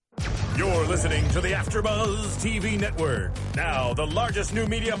You're listening to the AfterBuzz TV network, now the largest new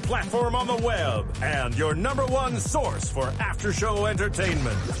media platform on the web, and your number one source for after-show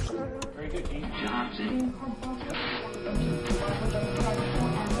entertainment. Very good, Gene. Johnson.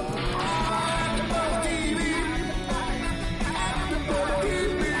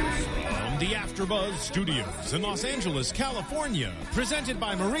 The AfterBuzz Studios in Los Angeles, California. Presented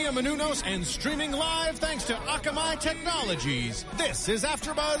by Maria Menounos and streaming live thanks to Akamai Technologies. This is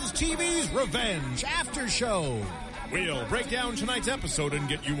AfterBuzz TV's Revenge After Show. We'll break down tonight's episode and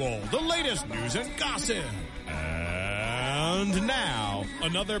get you all the latest news and gossip. And now,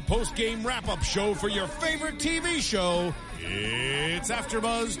 another post-game wrap-up show for your favorite TV show. It's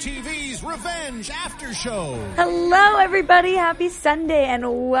AfterBuzz TV's Revenge After Show. Hello, everybody. Happy Sunday,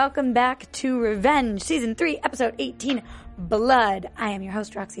 and welcome back to Revenge, Season 3, Episode 18, Blood. I am your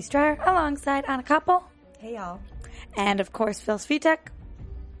host, Roxy Strider, alongside Anna Koppel. Hey, y'all. And, of course, Phil Svitek.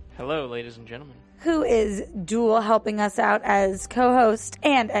 Hello, ladies and gentlemen. Who is dual helping us out as co-host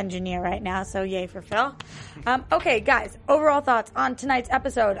and engineer right now, so yay for Phil. Okay, guys, overall thoughts on tonight's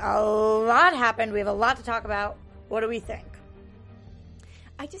episode. A lot happened. We have a lot to talk about. What do we think?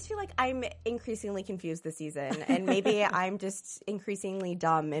 I just feel like I'm increasingly confused this season, and maybe I'm just increasingly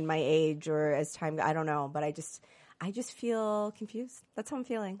dumb in my age or as time, I don't know, but I just feel confused. That's how I'm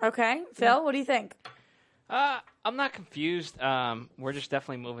feeling. Okay. Phil, what do you think? I'm not confused. We're just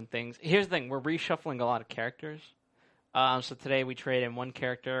definitely moving things. Here's the thing. We're reshuffling a lot of characters. So today we trade in one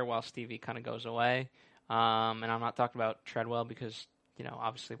character while Stevie kind of goes away. And I'm not talking about Treadwell because, you know,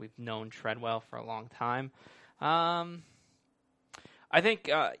 obviously we've known Treadwell for a long time. I think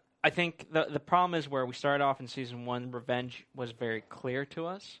the problem is where we started off in Season 1, Revenge was very clear to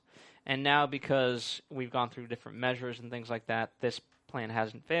us. And now because we've gone through different measures and things like that, this plan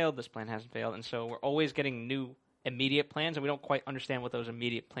hasn't failed, and so we're always getting new immediate plans, and we don't quite understand what those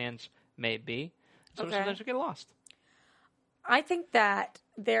immediate plans may be. So sometimes we get lost. I think that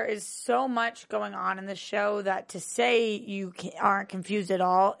there is so much going on in the show that to say you aren't confused at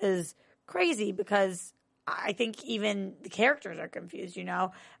all is crazy, because I think even the characters are confused, you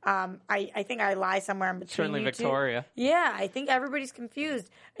know. I think I lie somewhere in between. Certainly Victoria. Yeah, I think everybody's confused.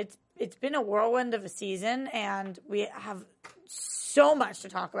 It's been a whirlwind of a season, and we have so much to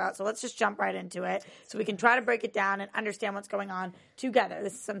talk about. So let's just jump right into it so we can try to break it down and understand what's going on together.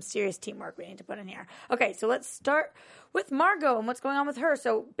 This is some serious teamwork we need to put in here. Okay, so let's start with Margot and what's going on with her.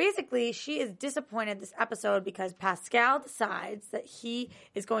 So basically, she is disappointed this episode because Pascal decides that he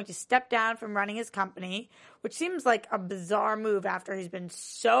is going to step down from running his company, which seems like a bizarre move after he's been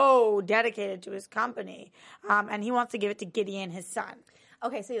so dedicated to his company. And he wants to give it to Gideon, his son.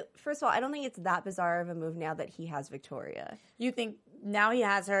 Okay, so first of all, I don't think it's that bizarre of a move now that he has Victoria. You think now he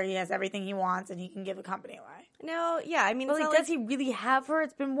has her, he has everything he wants, and he can give the company away? No, yeah, I mean, but does he really have her?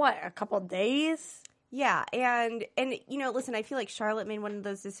 It's been, what, a couple days? Yeah, and you know, listen, I feel like Charlotte made one of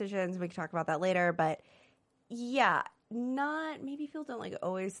those decisions. We can talk about that later, but yeah, maybe people don't like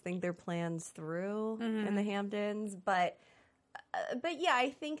always think their plans through in the Hamptons, but yeah,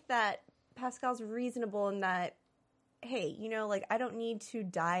 I think that Pascal's reasonable in that, hey, you know, like, I don't need to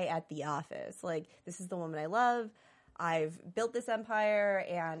die at the office. Like, this is the woman I love. I've built this empire,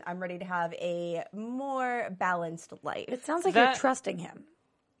 and I'm ready to have a more balanced life. It sounds like you're trusting him.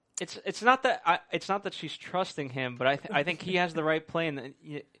 It's not that she's trusting him, but I think he has the right plan.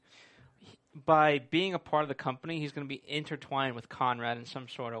 By being a part of the company, he's going to be intertwined with Conrad in some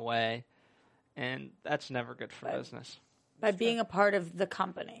sort of way, and that's never good for business. By being a part of the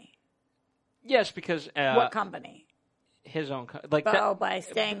company? Yes, because what company? His own, by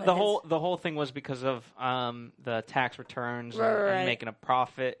staying with the whole thing was because of the tax returns and making a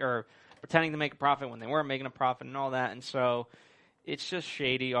profit, or pretending to make a profit when they weren't making a profit and all that, and so it's just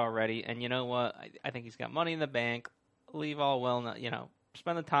shady already. And you know what? I think he's got money in the bank. Leave all well, you know,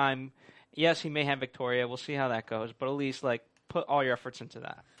 spend the time. Yes, he may have Victoria. We'll see how that goes, but at least put all your efforts into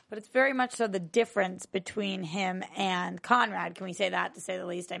that. But it's very much so the difference between him and Conrad. Can we say that, to say the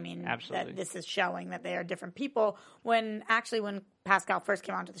least? I mean, absolutely. That this is showing that they are different people. When Pascal first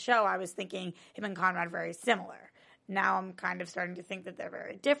came onto the show, I was thinking him and Conrad are very similar. Now I'm kind of starting to think that they're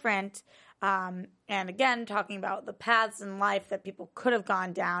very different. And again, talking about the paths in life that people could have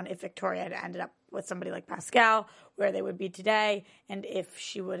gone down if Victoria had ended up with somebody like Pascal, where they would be today, and if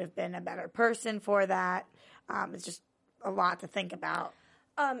she would have been a better person for that. It's just a lot to think about.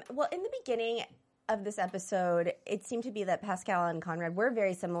 Well, in the beginning, of this episode, it seemed to be that Pascal and Conrad were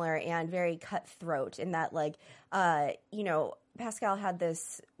very similar and very cutthroat in that, like, Pascal had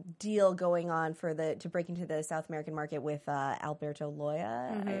this deal going on to break into the South American market with Alberto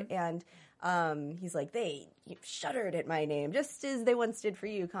Loya, and he's like, they shuddered at my name, just as they once did for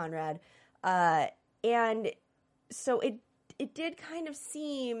you, Conrad. And so it did kind of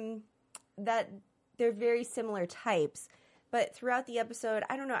seem that they're very similar types. But throughout the episode,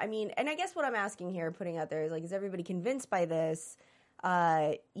 I don't know. I mean, and I guess what I'm asking here, putting out there, is like, is everybody convinced by this?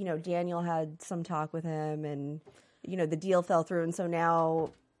 Daniel had some talk with him, and the deal fell through, and so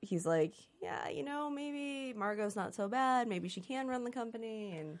now he's like, yeah, maybe Margot's not so bad. Maybe she can run the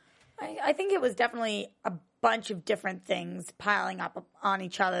company. And I think it was definitely a bunch of different things piling up on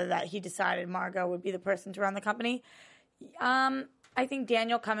each other that he decided Margot would be the person to run the company. I think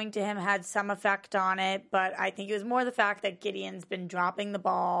Daniel coming to him had some effect on it, but I think it was more the fact that Gideon's been dropping the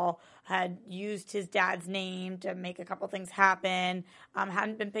ball, had used his dad's name to make a couple things happen,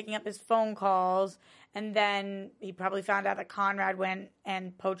 hadn't been picking up his phone calls, and then he probably found out that Conrad went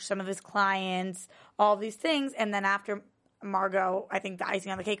and poached some of his clients, all these things, and then after Margot, I think the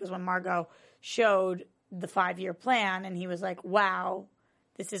icing on the cake was when Margot showed the 5-year plan, and he was like, wow,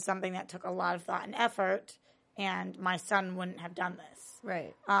 this is something that took a lot of thought and effort, and my son wouldn't have done this.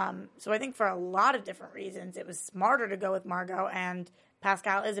 Right. So I think for a lot of different reasons, it was smarter to go with Margot, and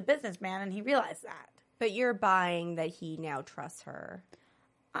Pascal is a businessman, and he realized that. But you're buying that he now trusts her.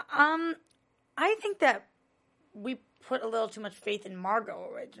 I think that we put a little too much faith in Margot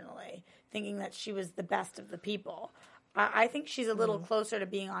originally, thinking that she was the best of the people. I think she's a little closer to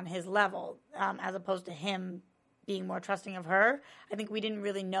being on his level, as opposed to him being more trusting of her. I think we didn't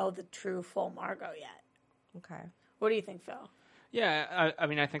really know the true full Margot yet. Okay. What do you think, Phil? Yeah, I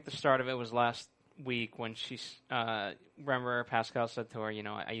mean, I think the start of it was last week when remember Pascal said to her,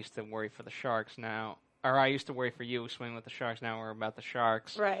 I used to worry for the Sharks now, or I used to worry for you swimming with the Sharks, now we're about the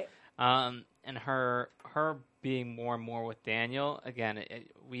Sharks. Right. And her being more and more with Daniel, again,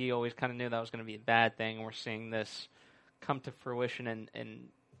 we always kind of knew that was going to be a bad thing, and we're seeing this come to fruition in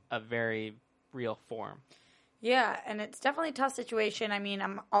a very real form. Yeah, and it's definitely a tough situation. I mean,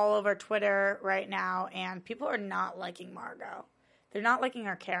 I'm all over Twitter right now, and people are not liking Margot. They're not liking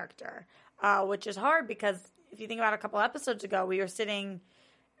her character, which is hard because if you think about a couple episodes ago, we were sitting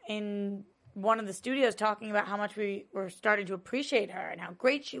in one of the studios talking about how much we were starting to appreciate her and how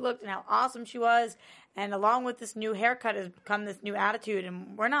great she looked and how awesome she was. And along with this new haircut has come this new attitude,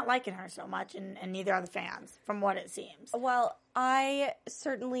 and we're not liking her so much, and neither are the fans, from what it seems. Well, I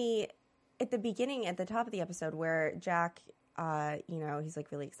certainly... At the beginning, at the top of the episode, where Jack, he's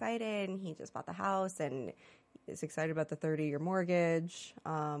like really excited, and he just bought the house, and is excited about the 30-year mortgage.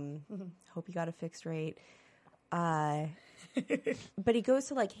 Hope he got a fixed rate. But he goes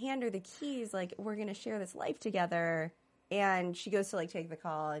to like hand her the keys, like, we're gonna share this life together, and she goes to like take the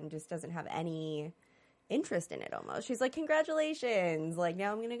call and just doesn't have any interest in it. Almost, she's like, congratulations, like,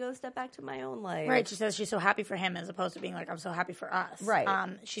 now I'm gonna go step back to my own life. Right. She says she's so happy for him as opposed to being like, I'm so happy for us. Right.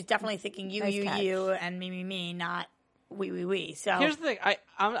 She's definitely thinking you, Nice you, catch. you, and me, not we. So Here's the thing.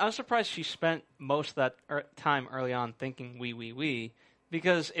 I'm surprised she spent most of that time early on thinking we,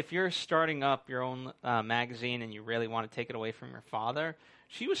 because if you're starting up your own magazine and you really want to take it away from your father,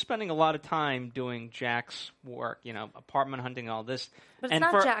 she was spending a lot of time doing Jack's work, apartment hunting, all this. But it's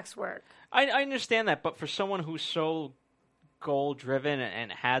not Jack's work. I understand that, but for someone who's so goal-driven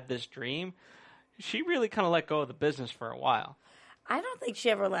and had this dream, she really kind of let go of the business for a while. I don't think she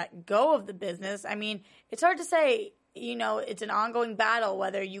ever let go of the business. I mean, it's hard to say, it's an ongoing battle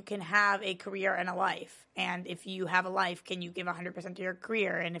whether you can have a career and a life. And if you have a life, can you give 100% to your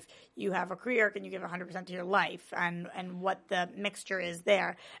career? And if you have a career, can you give 100% to your life? And what the mixture is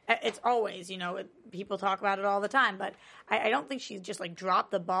there. It's always, people talk about it all the time. But I don't think she just like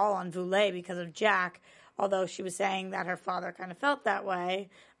dropped the ball on Voulet because of Jack, although she was saying that her father kind of felt that way.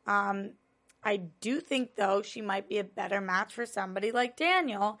 I do think, though, she might be a better match for somebody like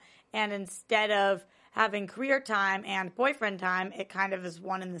Daniel. And instead of having career time and boyfriend time, it kind of is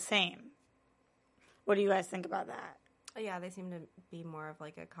one and the same. What do you guys think about that? Yeah, they seem to be more of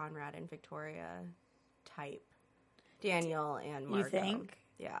like a Conrad and Victoria type. Daniel and Margot. You think?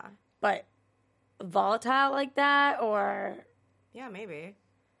 Yeah. But volatile like that, or? Yeah, maybe.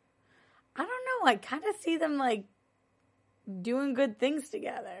 I don't know. I kind of see them like doing good things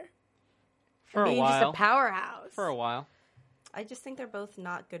together. For a being while. Just a powerhouse. For a while. I just think they're both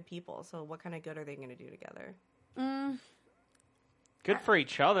not good people, so what kind of good are they going to do together? Good for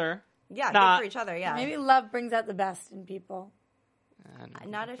each other. Yeah, good for each other, yeah. Maybe love brings out the best in people.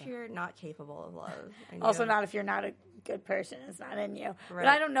 Not if you're not capable of love. Also not if you're not a good person is not in you. Right. But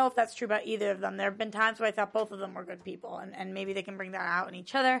I don't know if that's true about either of them. There have been times where I thought both of them were good people, and maybe they can bring that out in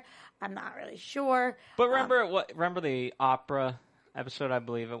each other. I'm not really sure. But remember the opera episode, I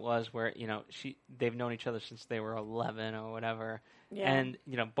believe it was, where they've known each other since they were 11 or whatever, and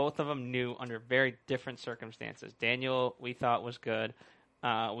both of them knew under very different circumstances. Daniel, we thought was good.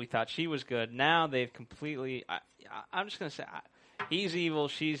 We thought she was good. Now they've completely. I'm just gonna say, he's evil,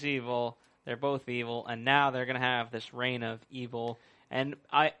 she's evil. They're both evil, and now they're gonna have this reign of evil. And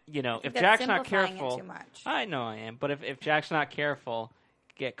if Jack's not careful, too much. I know I am. But if Jack's not careful,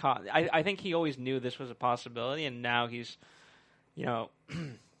 get caught. I think he always knew this was a possibility, and now he's.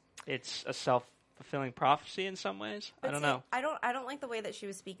 It's a self-fulfilling prophecy in some ways. But I don't know. I don't like the way that she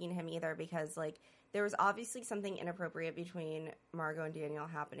was speaking to him either, because there was obviously something inappropriate between Margot and Daniel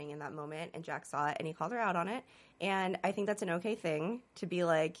happening in that moment, and Jack saw it and he called her out on it. And I think that's an okay thing to be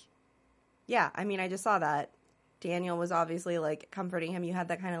like, yeah, I mean, I just saw that. Daniel was obviously comforting him. You had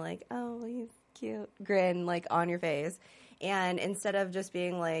that kind of oh, he's cute grin on your face. And instead of just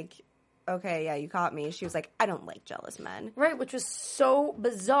being okay, yeah, you caught me, she was like, I don't like jealous men. Right, which was so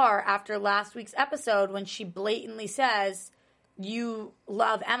bizarre after last week's episode when she blatantly says, you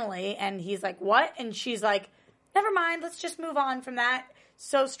love Emily, and he's like, what? And she's like, never mind, let's just move on from that.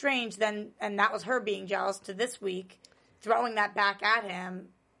 So strange then, and that was her being jealous, to this week, throwing that back at him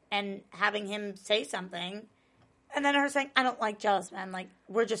and having him say something, and then her saying, I don't like jealous men,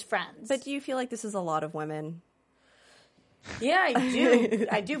 we're just friends. But do you feel like this is a lot of women? Yeah,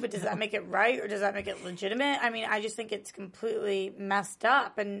 I do, but does that make it right, or does that make it legitimate? I mean, I just think it's completely messed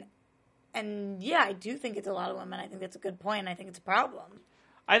up, and yeah, I do think it's a lot of women. I think that's a good point, and I think it's a problem.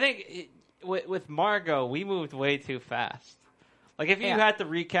 I think with Margot, we moved way too fast. If you had to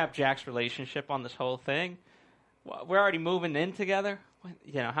recap Jack's relationship on this whole thing, we're already moving in together.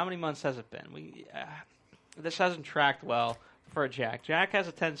 How many months has it been? This hasn't tracked well for Jack. Jack has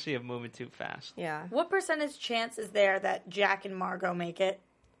a tendency of moving too fast. Yeah. What percentage chance is there that Jack and Margot make it?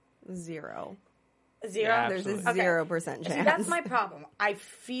 0. 0? Yeah, There's a absolutely. 0% chance. See, that's my problem. I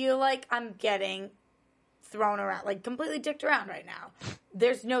feel like I'm getting thrown around, completely dicked around right now.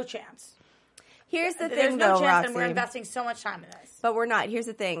 There's no chance. Here's the There's thing, no though, chance, Roxy. and we're investing so much time in this. But we're not. Here's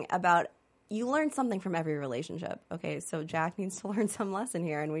the thing about you learn something from every relationship. Okay, so Jack needs to learn some lesson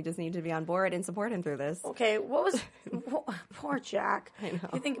here, and we just need to be on board and support him through this. Okay, what was poor Jack? I know.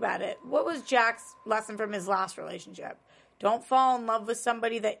 If you think about it, what was Jack's lesson from his last relationship? Don't fall in love with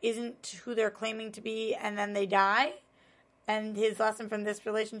somebody that isn't who they're claiming to be, and then they die. And his lesson from this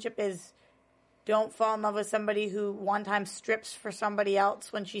relationship is, don't fall in love with somebody who one time strips for somebody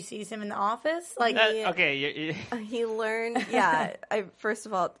else when she sees him in the office. Okay. He learned, first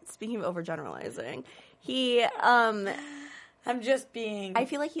of all, speaking of overgeneralizing, I'm just being... I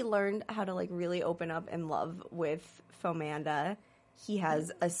feel like he learned how to, really open up and love with Fomanda. He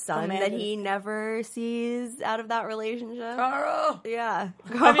has a son that he never sees out of that relationship. Carl! Yeah.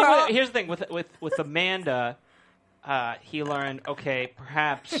 I mean, here's the thing. With Amanda... he learned, okay,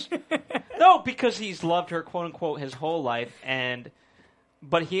 perhaps... No, because he's loved her, quote-unquote, his whole life,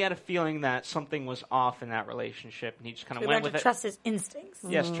 but he had a feeling that something was off in that relationship, and he just kind of went with it. Trust his instincts.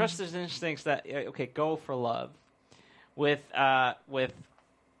 Yes, trust his instincts that, okay, go for love. With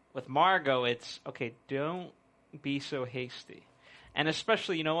Margot, it's, okay, don't be so hasty. And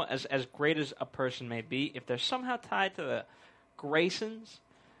especially, as great as a person may be, if they're somehow tied to the Graysons...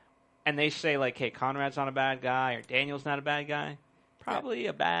 And they say, hey, Conrad's not a bad guy, or Daniel's not a bad guy. Probably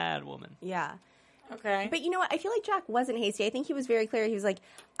a bad woman. Yeah. Okay. But you know what? I feel like Jack wasn't hasty. I think he was very clear. He was like,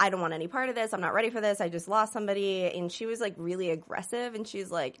 I don't want any part of this. I'm not ready for this. I just lost somebody. And she was, really aggressive. And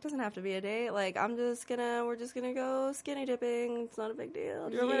she's like, it doesn't have to be a date. We're just going to go skinny dipping. It's not a big deal.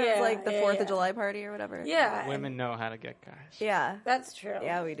 Do you remember it was the 4th of July party or whatever? Yeah. Women know how to get guys. Yeah. That's true.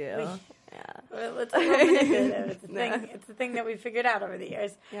 Yeah, we do. Yeah. Well, it's manipulative. It's the thing that we figured out over the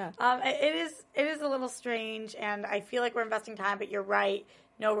years. Yeah. It is a little strange, and I feel like we're investing time, but you're right.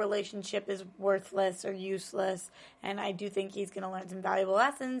 No relationship is worthless or useless, and I do think he's going to learn some valuable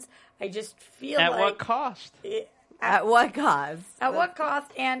lessons. I just feel At what cost? At what cost? At what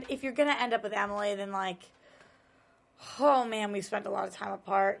cost? And if you're going to end up with Emily, then oh man, we've spent a lot of time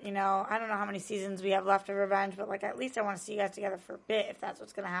apart. I don't know how many seasons we have left of Revenge, but at least I want to see you guys together for a bit if that's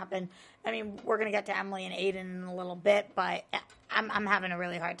what's going to happen. I mean, we're going to get to Emily and Aiden in a little bit, but I'm having a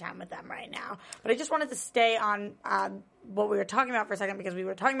really hard time with them right now. But I just wanted to stay on what we were talking about for a second, because we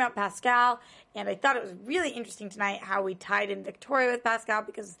were talking about Pascal, and I thought it was really interesting tonight how we tied in Victoria with Pascal,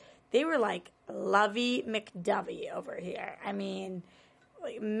 because they were Lovey McDovey over here. I mean...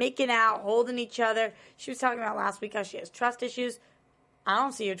 making out, holding each other. She was talking about last week how she has trust issues. I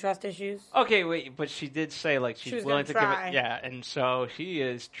don't see your trust issues. Okay, wait, but she did say like she's willing to give try. it. Yeah, and so she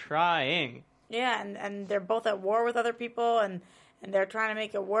is trying. Yeah, and they're both at war with other people, and they're trying to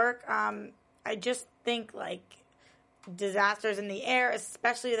make it work. I just think like disasters in the air,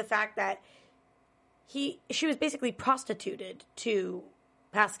 especially the fact that she was basically prostituted to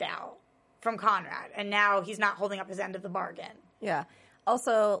Pascal from Conrad, and now he's not holding up his end of the bargain. Yeah.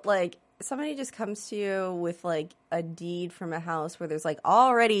 Also, like, somebody just comes to you with, like, a deed from a house where there's, like,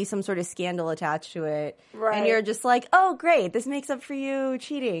 already some sort of scandal attached to it. Right. And you're just like, oh, great, this makes up for you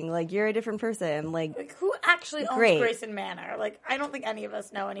cheating. Like, you're a different person. Like who actually owns Grayson Manor? Like, I don't think any of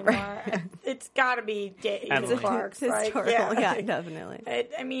us know anymore. It's got to be David Clark's. It's right? historical. Yeah, definitely.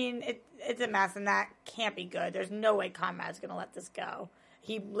 It's a mess, and that can't be good. There's no way Conrad's going to let this go.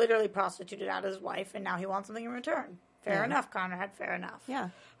 He literally prostituted out his wife, and now he wants something in return. Fair enough, Conrad. Fair enough. Yeah.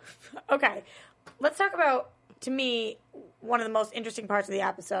 Okay. Let's talk about, to me, one of the most interesting parts of the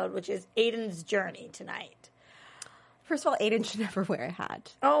episode, which is Aiden's journey tonight. First of all, Aiden should never wear a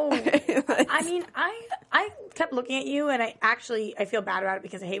hat. Oh, I mean, I kept looking at you, and I feel bad about it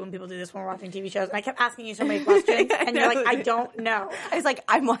because I hate when people do this when we're watching TV shows. And I kept asking you so many questions, and you're like, I don't know. I was like,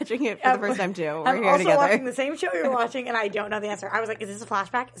 I'm watching it for the first time too. I'm also watching the same show you're watching, and I don't know the answer. I was like, is this a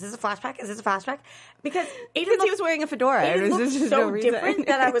flashback? Is this a flashback? Is this a flashback? Because he was wearing a fedora. Aiden looked just so no different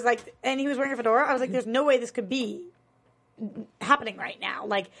that I was like, and he was wearing a fedora. I was like, there's no way this could be happening right now.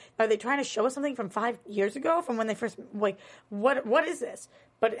 Like, are they trying to show us something from 5 years ago, from when they first, like, what is this?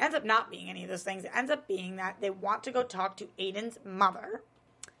 But it ends up not being any of those things. It ends up being that they want to go talk to Aiden's mother,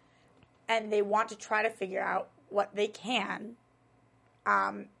 and they want to try to figure out what they can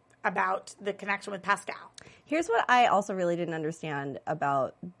about the connection with Pascal. Here's what I also really didn't understand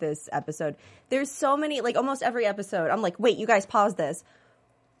about this episode. There's so many, like, almost every episode, I'm like, wait, you guys pause this.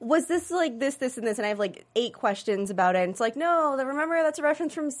 Was this like this, and this? And I have like 8 questions about it. And it's like, no, remember that's a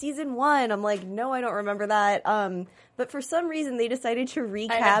reference from season 1. I'm like, no, I don't remember that. But for some reason, they decided to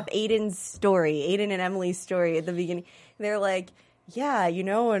recap Aiden's story, Aiden and Emily's story at the beginning. They're like, yeah,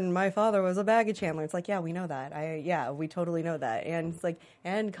 and my father was a baggage handler. It's like, yeah, we know that. We totally know that. And it's like,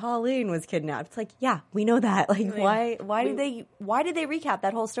 and Colleen was kidnapped. It's like, yeah, we know that. Like, why did they recap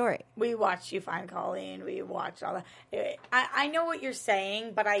that whole story? We watched You Find Colleen. We watched all that. Anyway, I know what you're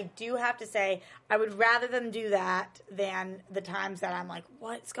saying, but I do have to say, I would rather them do that than the times that I'm like,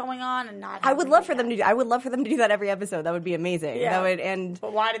 what's going on, and not. I would love for them to do. I would love for them to do that every episode. That would be amazing. Yeah.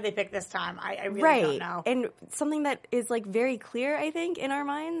 But why did they pick this time? I really don't know. And something that is like very clear, I think, in our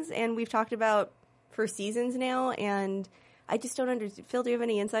minds, and we've talked about for seasons now, and I just don't understand. Phil, do you have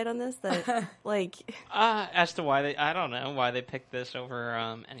any insight on this? That like, as to why I don't know why they picked this over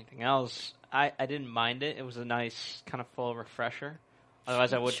anything else. I didn't mind it. It was a nice kind of full refresher.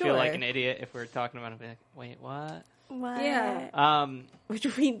 Otherwise, I would feel like an idiot if we were talking about it. Be like, wait, what? What? Yeah.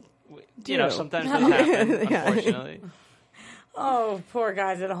 Which we do. Sometimes it happens, unfortunately. Oh, poor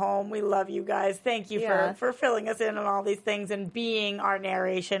guys at home. We love you guys. Thank you for filling us in on all these things and being our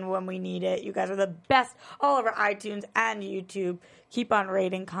narration when we need it. You guys are the best all over iTunes and YouTube. Keep on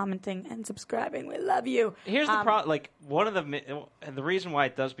rating, commenting, and subscribing. We love you. Here's the problem. Like, one of the reason why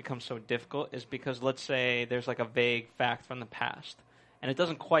it does become so difficult is because, let's say, there's like a vague fact from the past, and it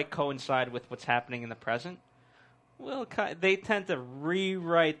doesn't quite coincide with what's happening in the present. Well, they tend to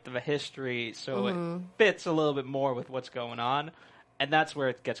rewrite the history so it fits a little bit more with what's going on, and that's where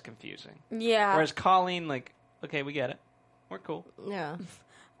it gets confusing. Yeah. Whereas Colleen, like, okay, we get it. We're cool. Yeah.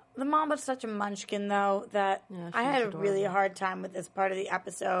 The mom was such a munchkin, though, that I had a really hard time with this part of the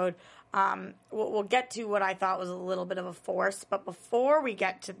episode. We'll get to what I thought was a little bit of a force, but before we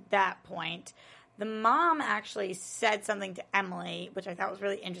get to that point, the mom actually said something to Emily, which I thought was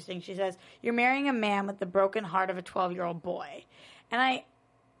really interesting. She says, "You're marrying a man with the broken heart of a 12-year-old boy." And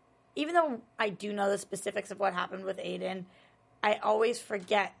even though I do know the specifics of what happened with Aiden, I always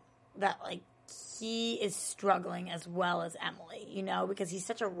forget that, like, he is struggling as well as Emily, because he's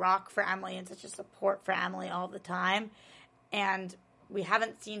such a rock for Emily and such a support for Emily all the time. And we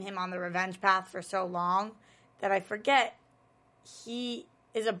haven't seen him on the revenge path for so long that I forget he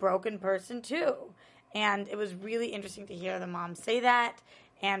is a broken person too. And it was really interesting to hear the mom say that,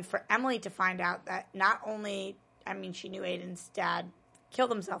 and for Emily to find out that not only, she knew Aiden's dad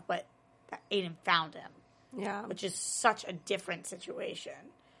killed himself, but that Aiden found him. Yeah. Which is such a different situation.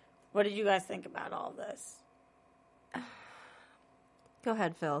 What did you guys think about all this? Go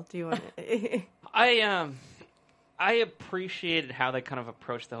ahead, Phil. Do you want to? I appreciated how they kind of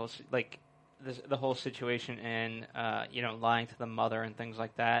approached the whole, like, the whole situation and, lying to the mother and things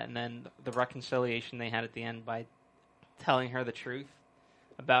like that. And then the reconciliation they had at the end by telling her the truth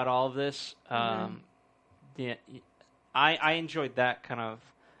about all of this. I enjoyed that kind of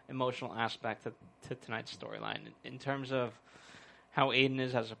emotional aspect to tonight's storyline. In terms of how Aiden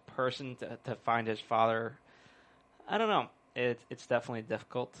is as a person to find his father, I don't know. It's definitely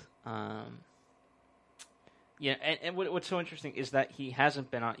difficult. Yeah, and what's so interesting is that he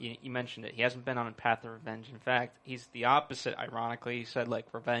hasn't been on. You mentioned it. He hasn't been on a path of revenge. In fact, he's the opposite. Ironically, he said like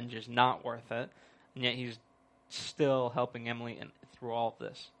revenge is not worth it, and yet he's still helping Emily through all of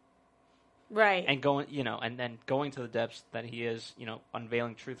this. Right. And going, and then going to the depths that he is,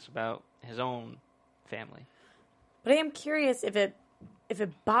 unveiling truths about his own family. But I am curious if it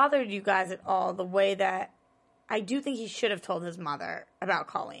bothered you guys at all the way that I do think he should have told his mother about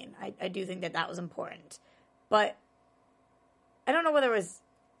Colleen. I do think that was important. But I don't know whether it was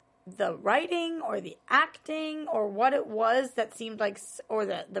the writing or the acting or what it was that seemed like, or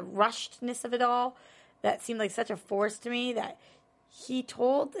the rushedness of it all that seemed like such a force to me, that he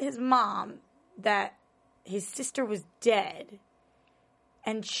told his mom that his sister was dead,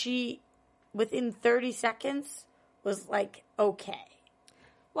 and she, within 30 seconds, was like, okay.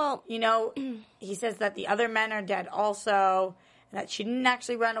 Well, he says that the other men are dead also, and that she didn't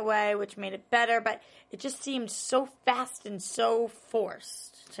actually run away, which made it better, but it just seemed so fast and so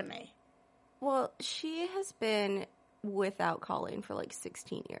forced to me. Well, she has been without Colleen for like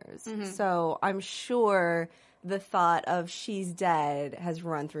 16 years. Mm-hmm. So I'm sure the thought of she's dead has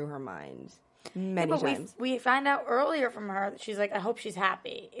run through her mind many times. We find out earlier from her that she's like, I hope she's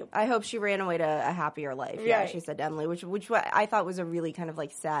happy. I hope she ran away to a happier life. Right. Yeah, she said to Emily, which I thought was a really kind of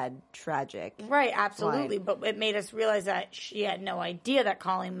like sad, tragic. Right, absolutely. Line. But it made us realize that she had no idea that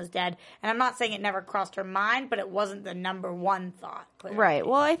Colleen was dead. And I'm not saying it never crossed her mind, but it wasn't the number one thought. Clearly. Right.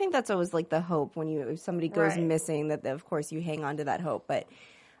 Well, I think that's always like the hope when if somebody goes missing, that of course you hang on to that hope. But,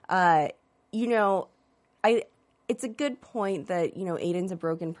 it's a good point that, Aiden's a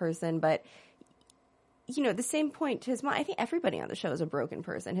broken person, but the same point to his mom. I think everybody on the show is a broken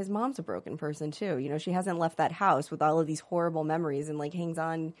person. His mom's a broken person too. She hasn't left that house with all of these horrible memories and like hangs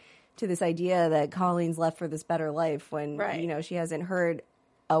on to this idea that Colleen's left for this better life when, she hasn't heard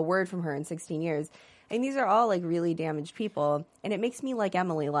a word from her in 16 years. And these are all like really damaged people. And it makes me like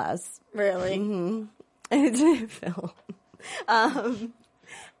Emily less. Really? Mm-hmm. It's Phil.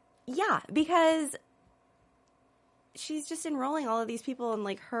 Yeah, because she's just enrolling all of these people in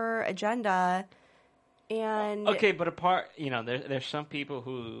like her agenda. And okay, but there's some people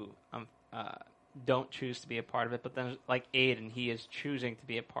who don't choose to be a part of it, but then like Aiden, he is choosing to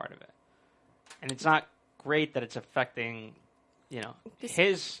be a part of it, and it's not great that it's affecting,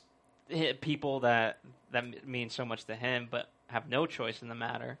 his people that mean so much to him, but have no choice in the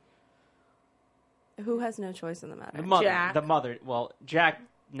matter. Who has no choice in the matter? The mother. Jack. The mother. Well, Jack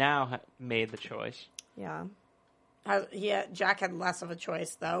now made the choice. Yeah. Jack had less of a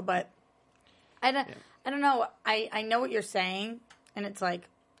choice though, but I don't know. I know what you're saying, and it's like,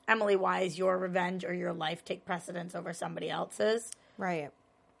 Emily, why is your revenge or your life take precedence over somebody else's? Right.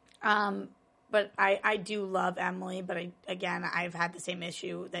 But I do love Emily, but I've had the same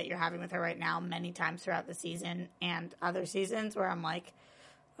issue that you're having with her right now many times throughout the season and other seasons where I'm like,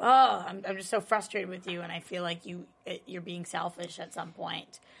 oh, I'm just so frustrated with you, and I feel like you're being selfish at some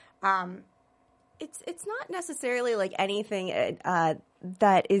point. It's not necessarily like anything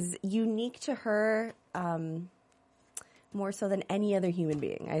that is unique to her, more so than any other human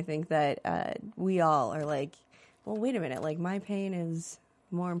being. I think that we all are like, well, wait a minute, like my pain is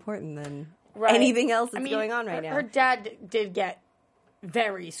more important than anything else that's going on right now. Her dad did get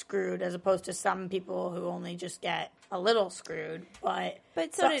very screwed, as opposed to some people who only just get a little screwed. But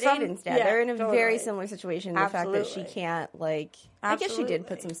so did Aiden's dad. They're in a very similar situation. The Absolutely. fact that she can't I guess she did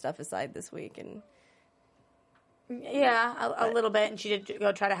put some stuff aside this week and. Yeah, a little bit, and she did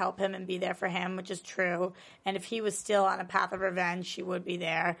go try to help him and be there for him, which is true. And if he was still on a path of revenge, she would be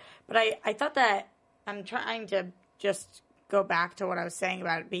there. But I thought that I'm trying to just go back to what I was saying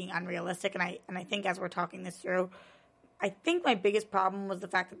about it being unrealistic, and I think as we're talking this through, I think my biggest problem was the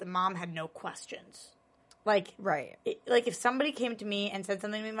fact that the mom had no questions. Like if somebody came to me and said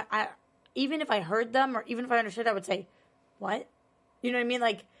something to me, even if I heard them or even if I understood, I would say, "What?" You know what I mean?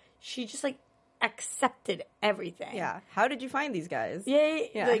 Like she just accepted everything. Yeah. How did you find these guys?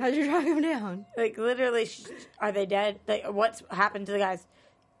 Yeah. How did you track them down? Like literally, are they dead? Like what's happened to the guys?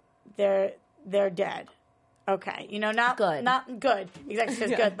 They're dead. Okay, not good. Not good. Exactly,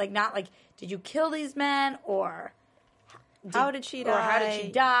 says good. Like not like did you kill these men or how did she die? Or how did she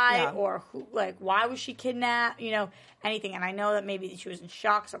die? Or who? Like why was she kidnapped? Anything. And I know that maybe she was in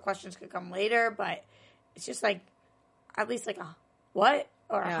shock, so questions could come later. But it's just like at least like a what.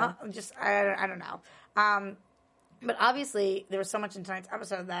 Or just I don't know. But obviously there was so much in tonight's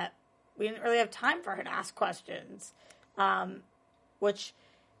episode that we didn't really have time for her to ask questions. which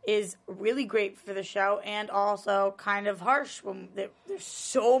is really great for the show and also kind of harsh when there's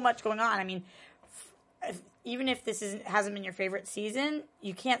so much going on. I mean, even if this hasn't been your favorite season,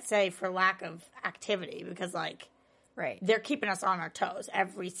 you can't say for lack of activity because, like, right, they're keeping us on our toes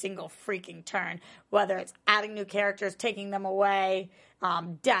every single freaking turn, whether it's adding new characters, taking them away,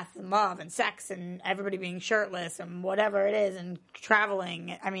 death and love and sex and everybody being shirtless and whatever it is and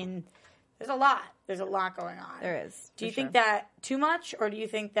traveling. I mean, there's a lot. There's a lot going on. There is. Do you think that too much, or do you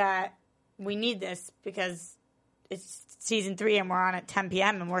think that we need this because it's season 3 and we're on at 10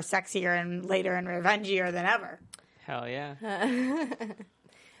 p.m. and we're sexier and later and revengier than ever? Hell yeah.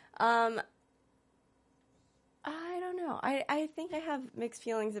 I don't know. I think I have mixed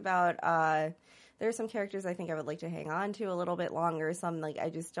feelings about there are some characters I think I would like to hang on to a little bit longer. Some, like, I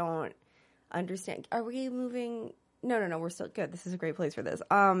just don't understand. Are we moving? No, we're still good. This is a great place for this.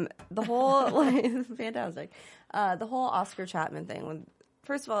 The whole, like, fantastic. The whole Oscar Chapman thing.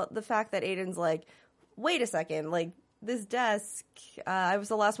 First of all, the fact that Aiden's like, wait a second, like, this desk, I was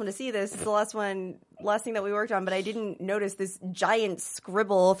the last one to see this. It's the last thing that we worked on, but I didn't notice this giant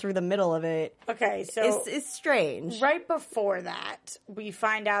scribble through the middle of it. Okay, so it's strange. Right before that, we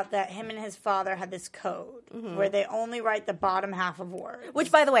find out that him and his father had this code where they only write the bottom half of words.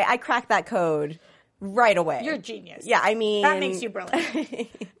 Which, by the way, I cracked that code right away. You're a genius. Yeah, I mean, that makes you brilliant.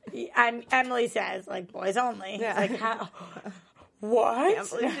 Emily says, like, boys only. Yeah. It's like, how? What? I can't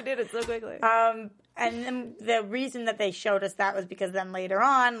believe she did it so quickly. And then the reason that they showed us that was because then later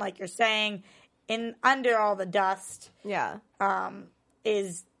on, like you're saying, under all the dust,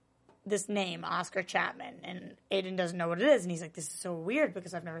 is this name, Oscar Chapman, and Aiden doesn't know what it is, and he's like, this is so weird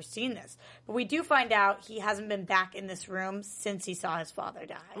because I've never seen this. But we do find out he hasn't been back in this room since he saw his father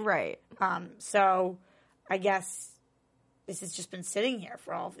die. Right. So I guess this has just been sitting here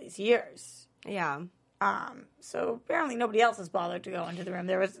for all of these years. Yeah. So apparently nobody else has bothered to go into the room.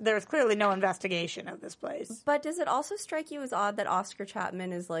 There was clearly no investigation of this place. But does it also strike you as odd that Oscar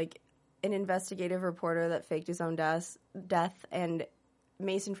Chapman is like an investigative reporter that faked his own death, and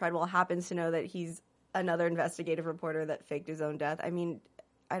Mason Treadwell happens to know that he's another investigative reporter that faked his own death? I mean,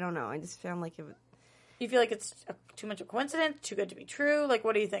 I don't know. I just found like it was... You feel like it's too much of a coincidence, too good to be true? Like,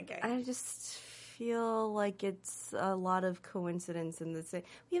 what are you thinking? I just feel like it's a lot of coincidence in this.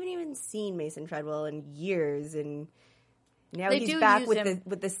 We haven't even seen Mason Treadwell in years, and now he's back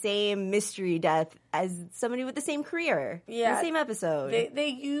with the same mystery death as somebody with the same career. Yeah, the same episode. They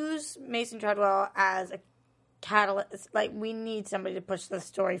use Mason Treadwell as a catalyst. Like, we need somebody to push the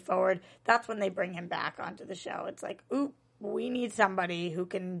story forward. That's when they bring him back onto the show. It's like, oop, we need somebody who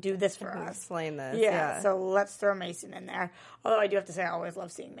can do this for us. Explain this. Yeah, so let's throw Mason in there. Although I do have to say I always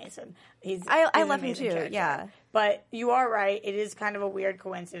love seeing Mason. I love him too, character. Yeah. But you are right. It is kind of a weird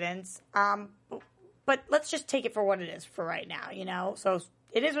coincidence. But let's just take it for what it is for right now, you know? So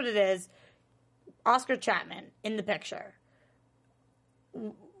it is what it is. Oscar Chapman in the picture.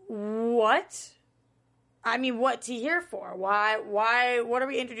 What? I mean, what's he here for? Why, what are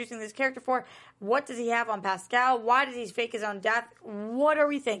we introducing this character for? What does he have on Pascal? Why does he fake his own death? What are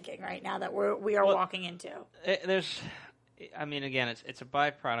we thinking right now that we are walking into? Again, it's a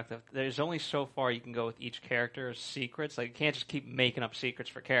byproduct of, there's only so far you can go with each character's secrets. Like, you can't just keep making up secrets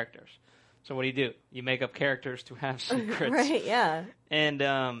for characters. So what do? You make up characters to have secrets. Right, yeah. And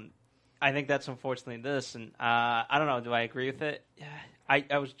I think that's unfortunately this. And I don't know, do I agree with it?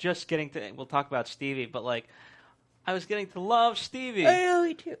 I was just getting to, we'll talk about Stevie, but like, I was getting to love Stevie. I know,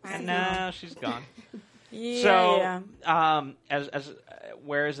 me too. And now she's gone. Yeah. So,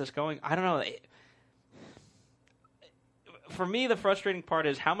 where is this going? I don't know. For me, the frustrating part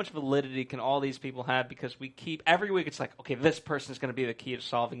is how much validity can all these people have, because we keep, every week it's like, okay, this person's going to be the key to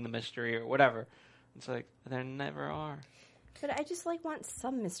solving the mystery or whatever. It's like, there never are. But I just want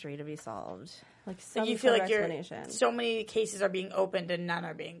some mystery to be solved. Like some you feel like explanation. So many cases are being opened and none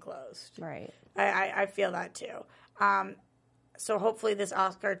are being closed. Right. I feel that too. So hopefully this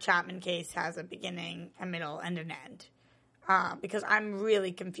Oscar Chapman case has a beginning, a middle, and an end. Because I'm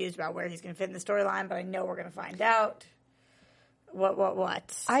really confused about where he's going to fit in the storyline, but I know we're going to find out.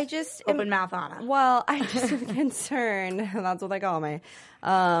 What? I just open mouth Anna. Well, I just am concerned. That's what they call me.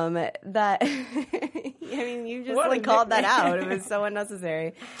 That I mean, you just called that out. It was so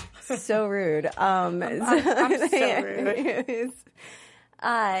unnecessary, so rude. I'm so rude.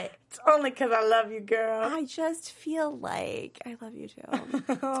 It's only because I love you, girl. I just feel like I love you too.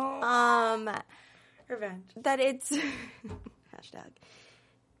 Revenge. That it's hashtag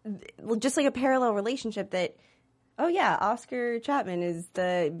just like a parallel relationship that. Oh yeah, Oscar Chapman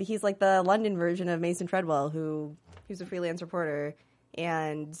he's like the London version of Mason Treadwell, who's a freelance reporter,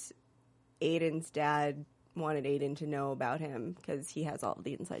 and Aiden's dad wanted Aiden to know about him because he has all of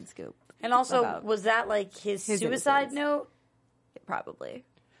the inside scoop. And also, was that like his suicide innocence. note? Probably.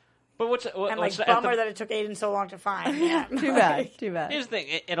 But Bummer that it took Aiden so long to find. Yeah. Too bad. Too bad. Here's the thing: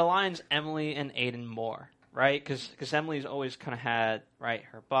 it aligns Emily and Aiden more, right? Because Emily's always kind of had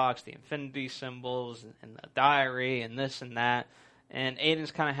her box, the infinity symbols, and the diary, and this and that, and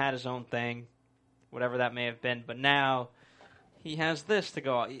Aiden's kind of had his own thing, whatever that may have been. But now he has this to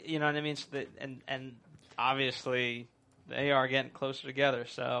go. You know what I mean? So and obviously they are getting closer together.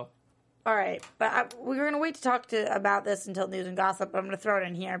 So. All right, but we were going to wait to talk about this until news and gossip, but I'm going to throw it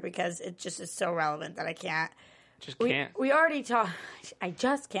in here because it just is so relevant that I can't. Just can't. We already talked. I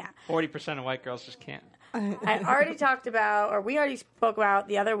just can't. 40% of white girls just can't. I already talked about, or we already spoke about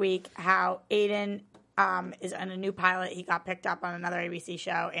the other week, how Aiden is on a new pilot. He got picked up on another ABC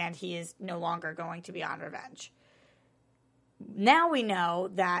show, and he is no longer going to be on Revenge. Now we know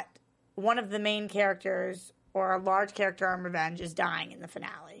that one of the main characters, or a large character on Revenge, is dying in the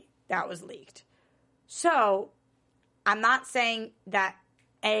finale. That was leaked. So, I'm not saying that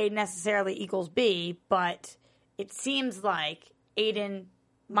A necessarily equals B, but it seems like Aiden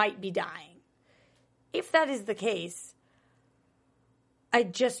might be dying. If that is the case, I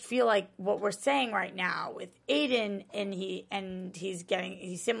just feel like what we're saying right now with Aiden, and he's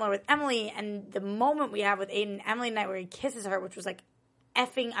similar with Emily, and the moment we have with Aiden and Emily tonight where he kisses her, which was like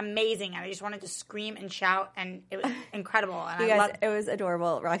effing amazing, and I just wanted to scream and shout, and it was incredible. And it was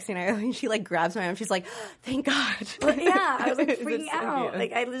adorable. Roxy and I, she grabs my arm. She's like, "Thank God!" Yeah, I was like freaking out.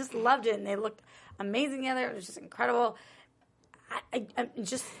 Like I just loved it, and they looked amazing together. It was just incredible.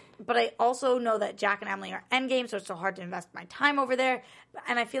 But I also know that Jack and Emily are endgame, so it's so hard to invest my time over there.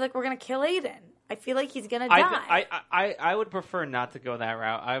 And I feel like we're gonna kill Aiden. I feel like he's gonna die. I would prefer not to go that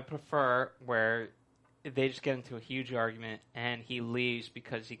route. I would prefer where they just get into a huge argument and he leaves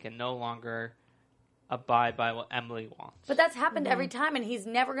because he can no longer abide by what Emily wants. But that's happened every time, and he's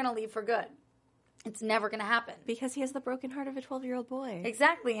never going to leave for good. It's never going to happen. Because he has the broken heart of a 12-year-old boy.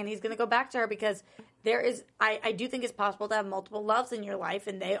 Exactly, and he's going to go back to her because there is... I do think it's possible to have multiple loves in your life,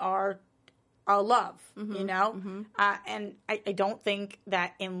 and they are a love, you know? Mm-hmm. And I don't think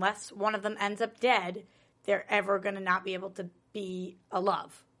that unless one of them ends up dead, they're ever going to not be able to be a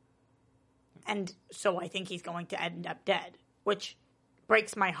love. And so I think he's going to end up dead, which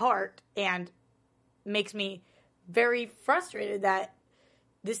breaks my heart and makes me very frustrated that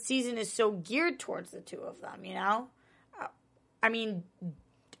this season is so geared towards the two of them, you know? I mean,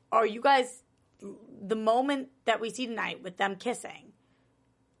 are you guys, the moment that we see tonight with them kissing,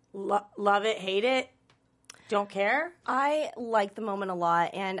 love it, hate it, don't care? I like the moment a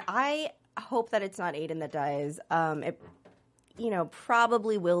lot, and I hope that it's not Aiden that dies. It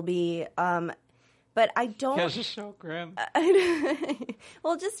probably will be. But I don't... Because it's so grim.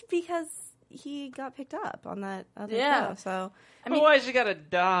 Well, just because he got picked up on that other show. So, but why has he got to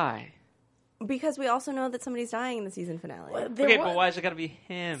die? Because we also know that somebody's dying in the season finale. But why has it got to be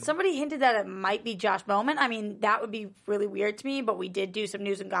him? Somebody hinted that it might be Josh Bowman. I mean, that would be really weird to me, but we did do some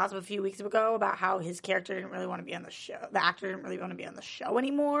news and gossip a few weeks ago about how his character didn't really want to be on the show. The actor didn't really want to be on the show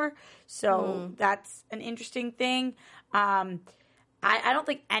anymore. So that's an interesting thing. I don't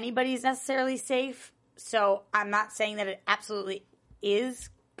think anybody's necessarily safe, so I'm not saying that it absolutely is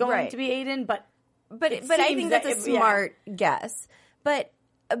going to be Aiden, but I think that's a smart guess. But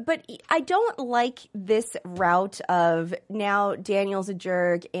I don't like this route of now Daniel's a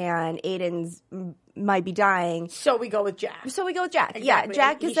jerk and Aiden's might be dying. So we go with Jack. Exactly. Yeah,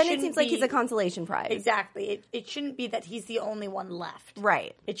 Jack, because then it seems like he's a consolation prize. Exactly. It shouldn't be that he's the only one left.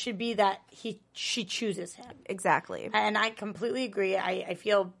 Right. It should be that she chooses him. Exactly. And I completely agree. I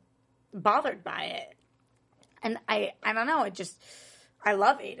feel bothered by it. And I don't know, I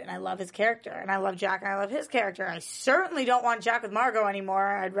love Aiden. I love his character. And I love Jack, and I love his character. I certainly don't want Jack with Margot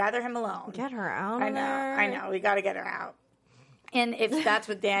anymore. I'd rather him alone. Get her out of there. I know. We got to get her out. And if that's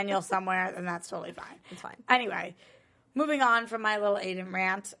with Daniel somewhere, then that's totally fine. It's fine. Anyway, moving on from my little Aiden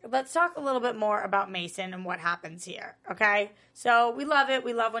rant, let's talk a little bit more about Mason and what happens here, okay? So we love it.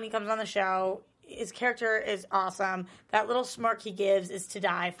 We love when he comes on the show. His character is awesome. That little smirk he gives is to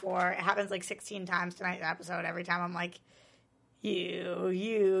die for. It happens like 16 times tonight's episode. Every time I'm like,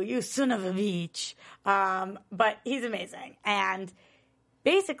 you son of a bitch. But he's amazing. And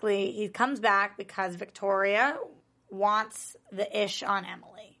basically, he comes back because Victoria wants the ish on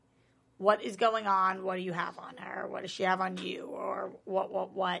Emily. What is going on? What do you have on her? What does she have on you? Or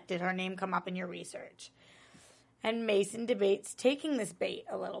what? Did her name come up in your research? And Mason debates taking this bait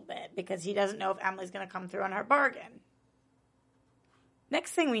a little bit because he doesn't know if Emily's going to come through on her bargain.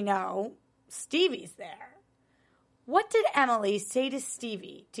 Next thing we know, Stevie's there. What did Emily say to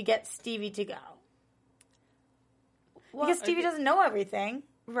Stevie to get Stevie to go? because Stevie doesn't know everything.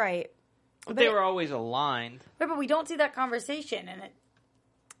 Right. But they were always aligned. Right, but we don't see that conversation in it.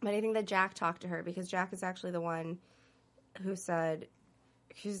 But I think that Jack talked to her because Jack is actually the one who said,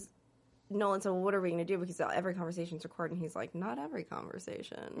 Nolan said, well, what are we going to do? Because every conversation's recorded. And he's like, not every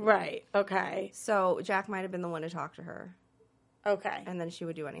conversation. Right, okay. So Jack might have been the one to talk to her. Okay. And then she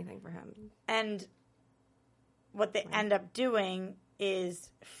would do anything for him. And what they end up doing is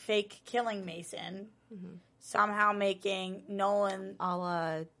fake killing Mason, somehow making Nolan... A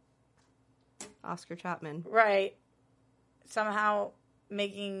la Oscar Chapman. Right. Somehow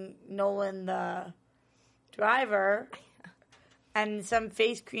making Nolan the driver, and some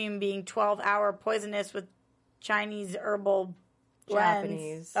face cream being 12-hour poisonous with Chinese herbal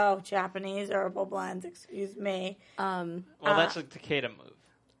blends. Japanese herbal blends, excuse me. Well, that's a Takeda move.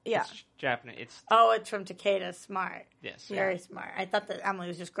 Yeah. It's Japanese. It's from Takeda. Smart. Yes. Very smart. I thought that Emily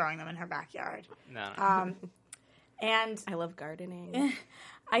was just growing them in her backyard. No. And I love gardening.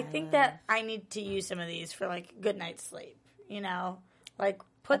 I think that I need to use some of these for, like, good night's sleep, you know? Like,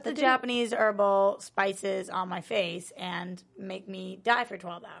 put the Japanese herbal spices on my face and make me die for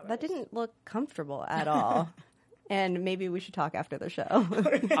 12 hours. That didn't look comfortable at all. And maybe we should talk after the show.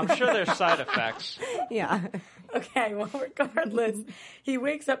 I'm sure there's side effects. Yeah. Okay, well, regardless, he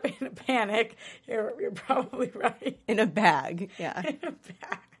wakes up in a panic. You're probably right. In a bag. Yeah. In a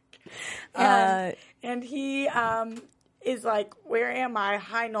bag. And he is like, where am I?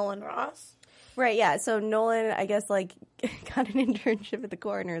 Hi, Nolan Ross. Right, yeah. So Nolan, I guess, like, got an internship at the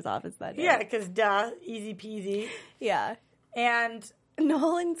coroner's office that day. Yeah, because easy peasy. Yeah. And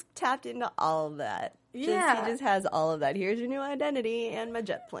Nolan's tapped into all of that. Yeah. He just has all of that. Here's your new identity and my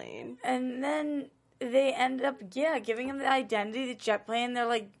jet plane. And then they end up, giving him the identity, the jet plane. They're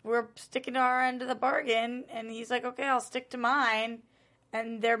like, we're sticking to our end of the bargain. And he's like, okay, I'll stick to mine.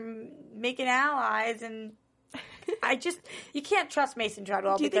 And they're making allies. And you can't trust Mason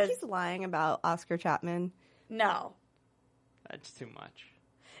Treadwell. Do you think he's lying about Oscar Chapman? No. That's too much.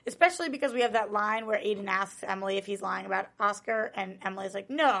 Especially because we have that line where Aiden asks Emily if he's lying about Oscar, and Emily's like,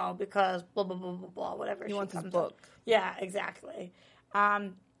 no, because blah, blah, blah, blah, blah, whatever. He wants his comes book. Up. Yeah, exactly. I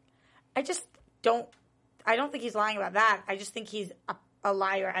don't think he's lying about that. I just think he's a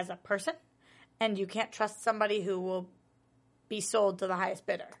liar as a person, and you can't trust somebody who will be sold to the highest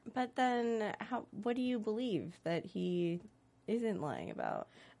bidder. But then what do you believe that he isn't lying about?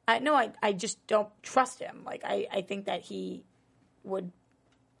 I just don't trust him. Like, I think that he would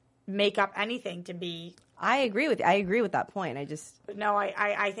make up anything to be. I agree with that point. I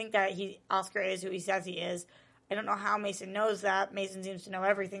think that Oscar is who he says he is. I don't know how Mason knows that. Mason seems to know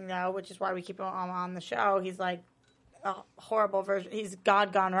everything, though, which is why we keep him on the show. He's like a horrible version. He's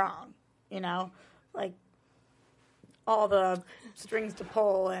God gone wrong, you know? Like, all the strings to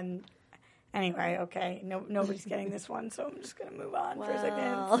pull. And anyway, okay, nobody's getting this one, so I'm just going to move on for a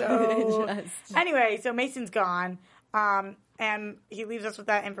second. So anyway, so Mason's gone. And he leaves us with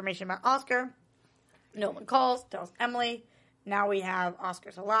that information about Oscar. Nolan calls, tells Emily. Now we have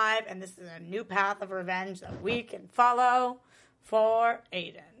Oscar's alive, and this is a new path of revenge that we can follow for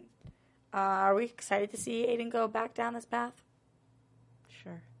Aiden. Are we excited to see Aiden go back down this path?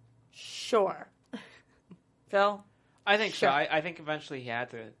 Sure. Phil? I think so. I think eventually he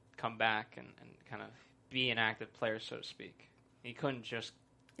had to come back and kind of be an active player, so to speak. He couldn't just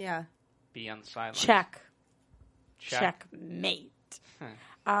be on the sidelines. Checkmate.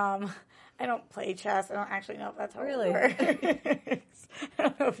 I don't play chess. I don't actually know if that's how really it works. I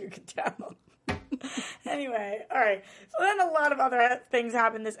don't know if you can tell. Anyway, all right. So then a lot of other things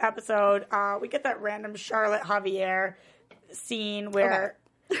happen this episode. We get that random Charlotte Javier scene where...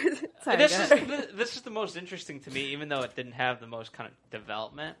 Sorry, this is the most interesting to me, even though it didn't have the most kind of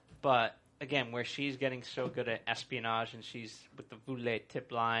development. But, again, where she's getting so good at espionage and she's with the Voulez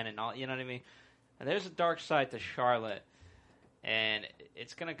tip line and all, you know what I mean? And there's a dark side to Charlotte, and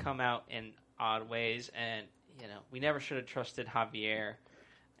it's going to come out in odd ways. And you know, we never should have trusted Javier,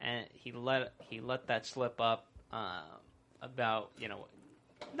 and he let that slip up about, you know,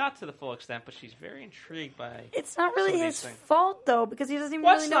 not to the full extent, but she's very intrigued by. It's not really his fault though, because he doesn't even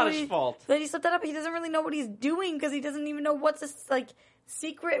What's really know not his fault? That he slipped that up. He doesn't really know what he's doing because he doesn't even know what's this like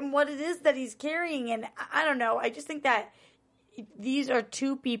secret and what it is that he's carrying. And I don't know. I just think that these are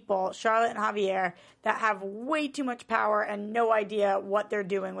two people, Charlotte and Javier, that have way too much power and no idea what they're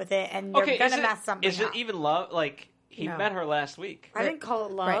doing with it, and they're gonna mess something up. Is it even love? Like, he met her last week. I didn't call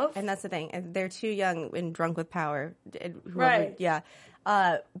it love. Right, and that's the thing. They're too young and drunk with power. Right. Yeah.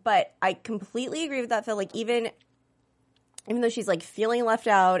 But I completely agree with that, Phil. Like, even even though she's like feeling left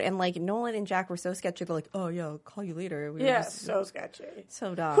out, and like Nolan and Jack were so sketchy, they're like, "Oh yeah, I'll call you later." We were Yeah, just so sketchy.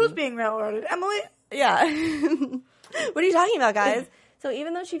 so dumb. Who's being railroaded? Emily? Yeah. What are you talking about, guys? So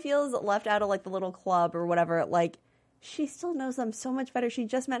even though she feels left out of like the little club or whatever, like she still knows them so much better. She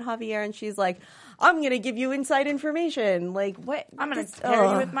just met Javier and she's like, I'm going to give you inside information. Like, what? I'm going to pair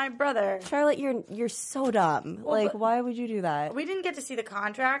you with my brother. Charlotte, you're so dumb. Well, like, why would you do that? We didn't get to see the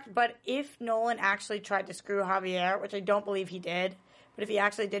contract, but if Nolan actually tried to screw Javier, which I don't believe he did, but if he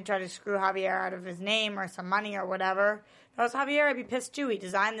actually did try to screw Javier out of his name or some money or whatever, if I was Javier, I'd be pissed too. He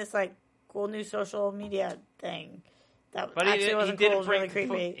designed this, like, cool new social media thing. That But actually wasn't cool. It was really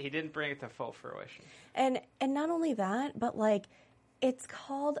creepy. He didn't bring it to full fruition. And not only that, but like it's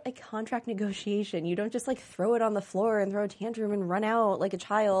called a contract negotiation. You don't just like throw it on the floor and throw a tantrum and run out like a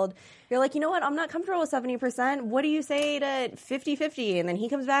child. You're like, you know what? I'm not comfortable with 70%. What do you say to 50-50? And then he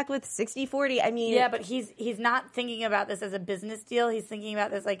comes back with 60-40. I mean, yeah, but he's not thinking about this as a business deal. He's thinking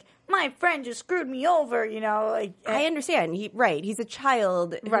about this like, my friend just screwed me over, you know. Like I understand. He's a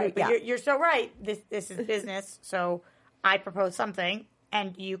child, right? But yeah. you're so right. This is business, so I propose something.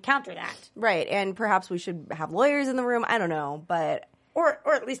 And you counter that. Right, and perhaps we should have lawyers in the room. I don't know, but... Or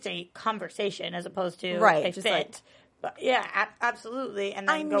at least a conversation as opposed to right, a just fit. like, but yeah, absolutely. And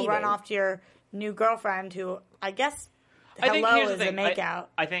then go run off to your new girlfriend who, I guess, hello is a makeout.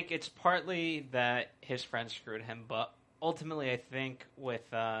 I think it's partly that his friend screwed him, but ultimately I think with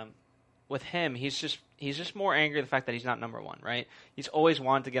him, he's just more angry at the fact that he's not number one, right? He's always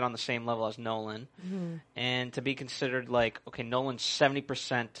wanted to get on the same level as Nolan, and to be considered like, okay, Nolan's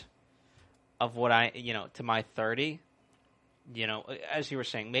 70% of what to my 30. You know, as you were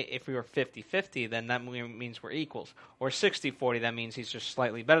saying, if we were 50-50, then that means we're equals. Or 60-40, that means he's just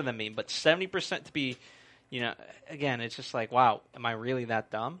slightly better than me. But 70% to be, again, it's just like, wow, am I really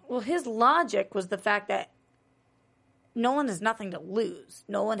that dumb? Well, his logic was the fact that Nolan has nothing to lose.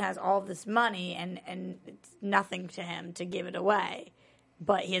 Nolan has all this money, and it's nothing to him to give it away.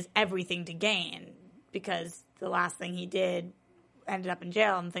 But he has everything to gain because the last thing he did ended up in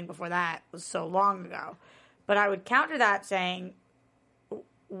jail, and the thing before that was so long ago. But I would counter that saying,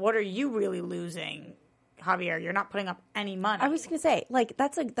 what are you really losing, Javier? You're not putting up any money. I was going to say, like,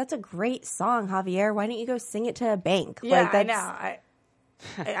 that's a great song, Javier. Why don't you go sing it to a bank? Yeah, like, I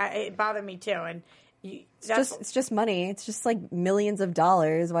know. It bothered me too. And it's just money. It's just like millions of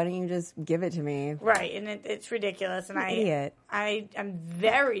dollars. Why don't you just give it to me? Right, and it's ridiculous. And idiot. I'm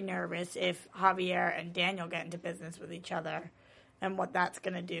very nervous if Javier and Daniel get into business with each other and what that's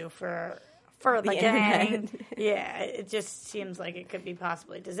going to do for the gang. Yeah, it just seems like it could be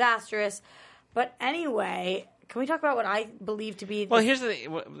possibly disastrous. But anyway, can we talk about what I believe to be? Well, here's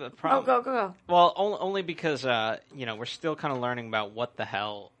the problem. Oh, go. Well, only because we're still kind of learning about what the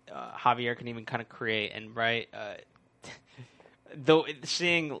hell Javier can even kind of create, and right. Though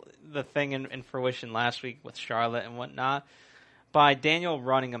seeing the thing in fruition last week with Charlotte and whatnot, by Daniel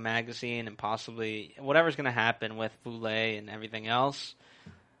running a magazine and possibly whatever's going to happen with Boulay and everything else.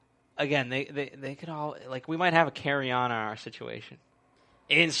 Again, they could all, like, we might have a carry-on our situation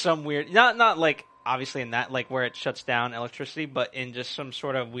in some weird, not like obviously in that, like, where it shuts down electricity, but in just some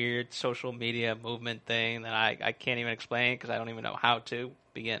sort of weird social media movement thing that I can't even explain because I don't even know how to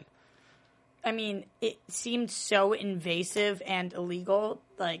begin. I mean, it seemed so invasive and illegal,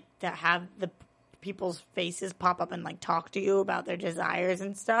 like, to have the people's faces pop up and, like, talk to you about their desires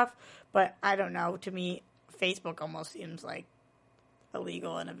and stuff. But I don't know. To me, Facebook almost seems like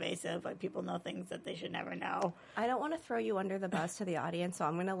illegal and invasive. Like, people know things that they should never know. I don't want to throw you under the bus to the audience, so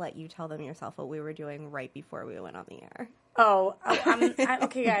I'm going to let you tell them yourself what we were doing right before we went on the air.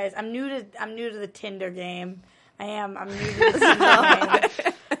 Okay, guys. I'm new to the Tinder game. I am. I'm new to the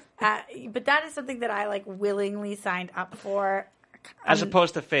Tinder game. But that is something that I, like, willingly signed up for. As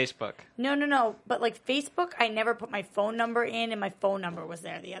opposed to Facebook. No. But, like, Facebook, I never put my phone number in, and my phone number was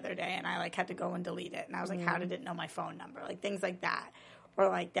there the other day, and I, like, had to go and delete it. And I was like, how did it know my phone number? Like, things like that. Or,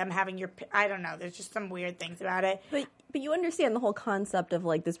 like, them having your... I don't know. There's just some weird things about it. But you understand the whole concept of,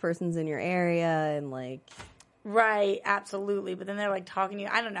 like, this person's in your area and, like... Right, absolutely. But then they're, like, talking to you.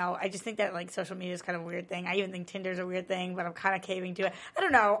 I don't know. I just think that, like, social media is kind of a weird thing. I even think Tinder's a weird thing, but I'm kind of caving to it. I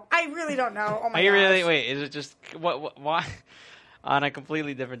don't know. I really don't know. Oh, my gosh. Are you really... Wait, is it just... Why... On a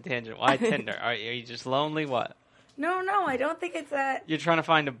completely different tangent. Why Tinder? Are you just lonely? What? No, I don't think it's that. You're trying to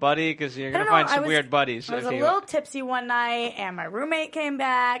find a buddy because you're going to find some weird buddies. I was a little tipsy one night, and my roommate came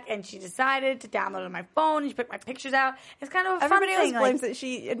back, and she decided to download it on my phone, and she picked my pictures out. It's kind of a fun thing. Everybody else blames that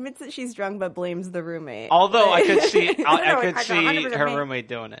she admits that she's drunk, but blames the roommate. Although I could see, I could see her roommate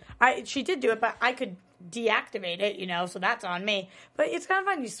doing it. She did do it, but I could deactivate it, you know, so that's on me. But it's kind of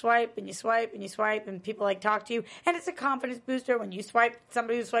fun. You swipe and you swipe and you swipe, and people like talk to you, and it's a confidence booster when you swipe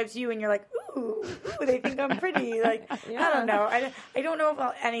somebody who swipes you, and you're like, ooh, they think I'm pretty. Like, yeah. I don't know. I don't know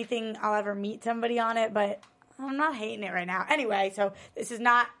if I'll ever meet somebody on it, but I'm not hating it right now. Anyway, so this is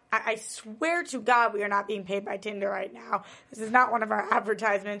not. I swear to God, we are not being paid by Tinder right now. This is not one of our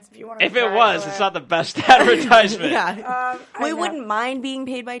advertisements. If you want to, if it was, it's not the best advertisement. Yeah, we wouldn't mind being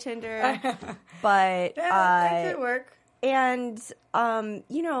paid by Tinder, but that could work. And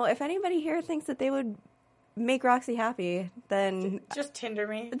you know, if anybody here thinks that they would make Roxy happy, then just Tinder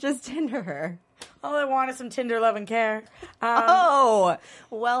me. Just Tinder her. All I want is some Tinder love and care.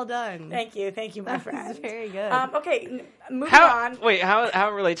 Well done. Thank you, my friend. That's very good. Okay, moving on. Wait, how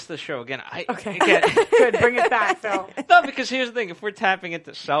it relates to the show again? Good. Bring it back, Phil. No, because here's the thing: if we're tapping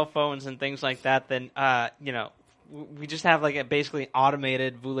into cell phones and things like that, then you know, we just have like a basically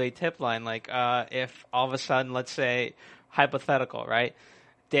automated Voulez tip line. Like, if all of a sudden, let's say, hypothetical, right?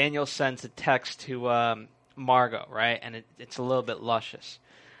 Daniel sends a text to Margot, right, and it's a little bit luscious.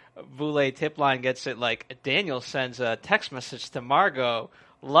 Voulez tip line gets it like Daniel sends a text message to Margot,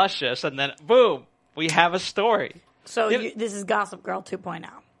 luscious, and then boom, we have a story. So this is Gossip Girl 2.0.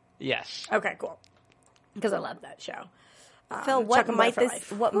 Yes. Okay, cool. Because I love that show. Phil,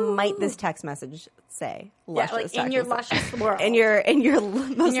 what might this text message say? Luscious, in your luscious world, in your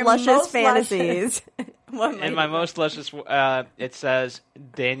most luscious fantasies. In my most luscious, it says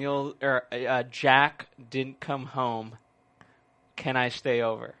Daniel or Jack didn't come home. Can I stay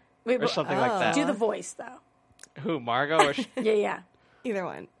over? Or something like that. Do the voice, though. Who, Margot? Or yeah. Either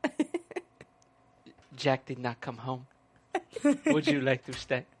one. Jack did not come home. Would you like to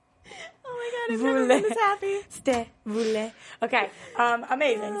stay? Oh my God, I've never been this happy. Stay, voulez. Okay,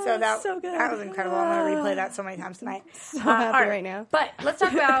 amazing. So that was incredible. I'm going to replay that so many times tonight. So happy right now. But let's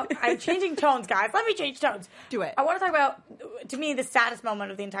talk about, I'm changing tones, guys. Let me change tones. Do it. I want to talk about, to me, the saddest moment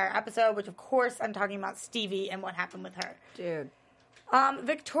of the entire episode, which, of course, I'm talking about Stevie and what happened with her. Dude.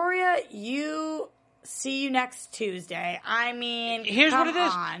 Victoria, see you next Tuesday. I mean, here's what it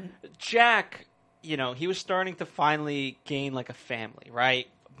is. On. Jack, you know, he was starting to finally gain like a family, right?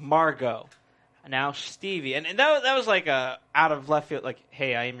 Margot, now Stevie, and that was like a out of left field. Like,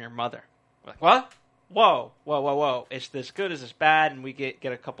 hey, I am your mother. We're like, what? Whoa! Is this good? Is this bad? And we get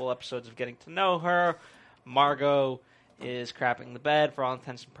a couple episodes of getting to know her. Margot is crapping the bed for all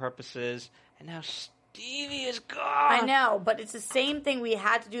intents and purposes, and now Stevie is gone. I know, but it's the same thing we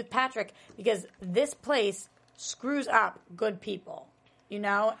had to do with Patrick because this place screws up good people, you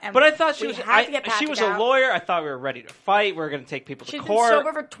know. And but I thought she was. She was a lawyer. I thought we were ready to fight. We were going to take people to court. She's been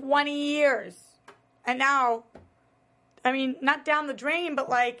sober for 20 years, and now, I mean, not down the drain, but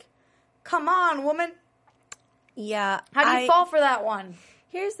like, come on, woman. Yeah. How do you fall for that one?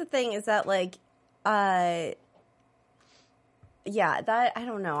 Here's the thing: is that like, yeah, that I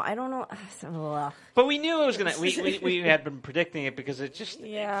don't know. But we knew it was gonna. We had been predicting it because it just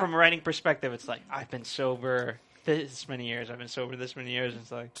from a writing perspective, it's like I've been sober this many years. I've been sober this many years.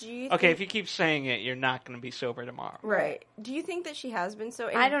 It's like if you keep saying it, you're not going to be sober tomorrow. Right? Do you think that she has been so?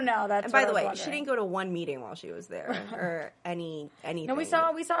 I don't know. That's and by the way, she didn't go to one meeting while she was there or anything. No, we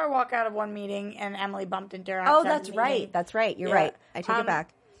saw her walk out of one meeting and Emily bumped into her. Oh, that's right. That's right. You're right. I take it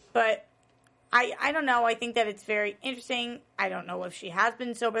back. But. I don't know. I think that it's very interesting. I don't know if she has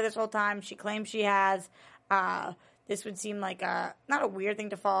been sober this whole time. She claims she has. This would seem like not a weird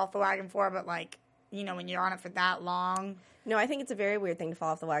thing to fall off the wagon for, but like, you know, when you're on it for that long. No, I think it's a very weird thing to fall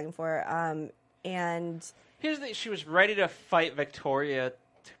off the wagon for. And here's the thing. She was ready to fight Victoria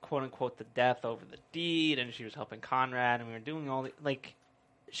to quote unquote the death over the deed, and she was helping Conrad, and we were doing all the like.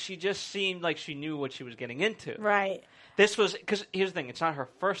 She just seemed like she knew what she was getting into. Right. This was, because here's the thing, it's not her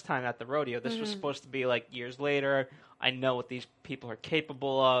first time at the rodeo. This was supposed to be like years later. I know what these people are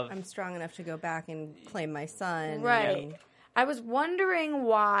capable of. I'm strong enough to go back and claim my son. Right. I was wondering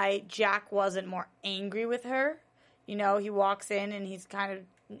why Jack wasn't more angry with her. You know, he walks in and he's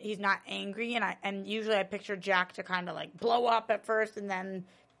not angry. And usually I picture Jack to kind of like blow up at first and then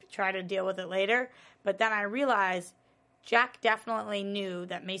try to deal with it later. But then I realized Jack definitely knew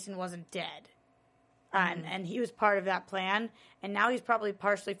that Mason wasn't dead. And he was part of that plan. And now he's probably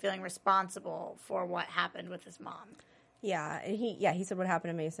partially feeling responsible for what happened with his mom. Yeah. And he said what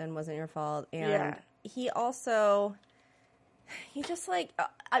happened to Mason wasn't your fault. And he also, he just like,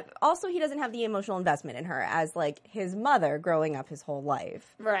 also he doesn't have the emotional investment in her as like his mother growing up his whole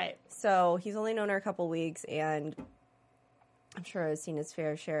life. Right. So he's only known her a couple weeks and I'm sure has seen his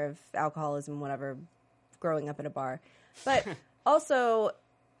fair share of alcoholism, whatever, growing up in a bar. But also,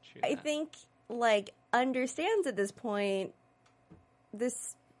 I think, like, understands at this point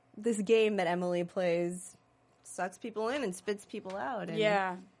this this game that Emily plays sucks people in and spits people out. And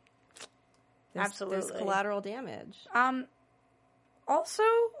Yeah. Absolutely. There's collateral damage. Also,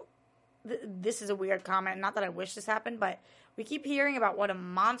 this is a weird comment. Not that I wish this happened, but we keep hearing about what a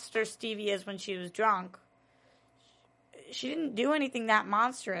monster Stevie is when she was drunk. She didn't do anything that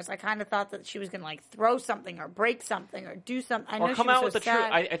monstrous. I kind of thought that she was going to like throw something or break something or do something. I know or come she was out so with the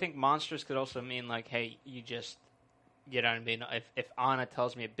sad. truth. I think monstrous could also mean like, hey, you just, you know what I mean? If Anna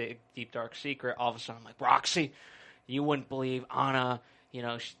tells me a big, deep, dark secret, all of a sudden I'm like, Roxy, you wouldn't believe Anna, you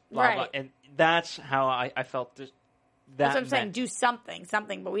know, blah, Right. blah. And that's how I felt this. That's what I'm saying. Do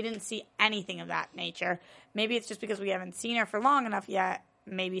something, but we didn't see anything of that nature. Maybe it's just because we haven't seen her for long enough yet.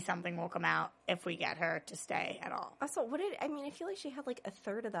 Maybe something will come out if we get her to stay at all. Also, I feel like she had like a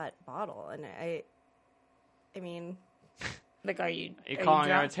third of that bottle, and I mean, like, are you calling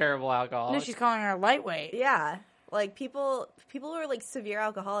her a drunk? terrible alcoholic? No, she's calling her lightweight. yeah, like people who are like severe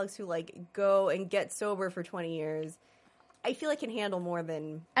alcoholics who like go and get sober for 20 years. I feel I can handle more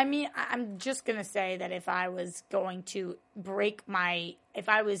than... I mean, I'm just going to say that if I was going to if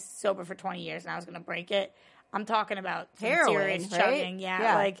I was sober for 20 years and I was going to break it, I'm talking about some Heroin, serious right? chugging.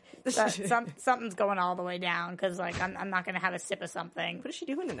 Yeah. Like, Yeah. something's going all the way down because, like, I'm not going to have a sip of something. What is she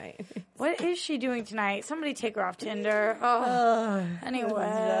doing tonight? What is she doing tonight? Somebody take her off Tinder. Oh, anyway,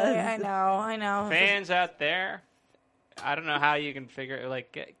 I know. Fans out there, I don't know how you can figure,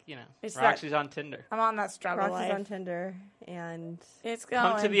 like, you know, It's Roxy's on Tinder. I'm on that struggle Roxy's life. on Tinder, and It's going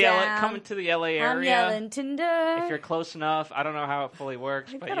Come to the down. LA area. I'm yelling Tinder. If you're close enough, I don't know how it fully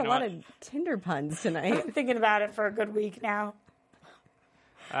works, I've but got you a know lot what? of Tinder puns tonight. I'm thinking about it for a good week now,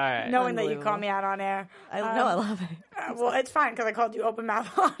 All right. knowing that you Unbelievable. call me out on air. I love it. Well, it's fine because I called you open mouth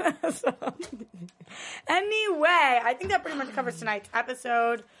on it. So. Anyway, I think that pretty much covers tonight's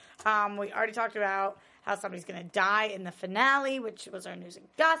episode. We already talked about how somebody's going to die in the finale, which was our news and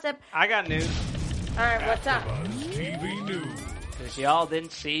gossip. I got news. All right, what's up? AfterBuzz TV News. Because y'all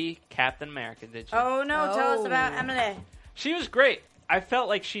didn't see Captain America, did you? Oh, no, tell us Oh. about Emily. She was great. I felt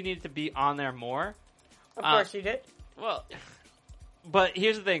like she needed to be on there more. Of course you did. Well, but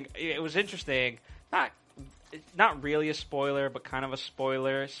here's the thing. It was interesting. Not really a spoiler, but kind of a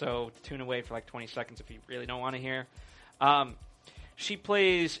spoiler. So tune away for like 20 seconds if you really don't want to hear. She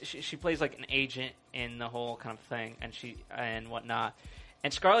plays like an agent in the whole kind of thing, and whatnot.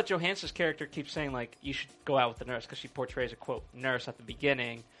 And Scarlett Johansson's character keeps saying like you should go out with the nurse because she portrays a quote nurse at the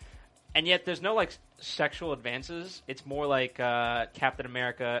beginning, and yet there's no like sexual advances. It's more like Captain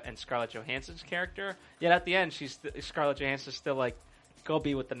America and Scarlett Johansson's character. Yet at the end, Scarlett Johansson's still like go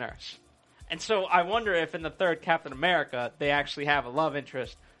be with the nurse. And so I wonder if in the third Captain America they actually have a love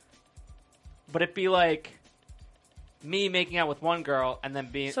interest, but it'd be like me making out with one girl and then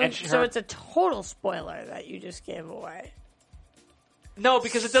being So it's a total spoiler that you just gave away. no,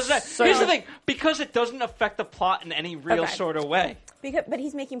 because it doesn't. So- Here's the thing: because it doesn't affect the plot in any real Okay. sort of way. But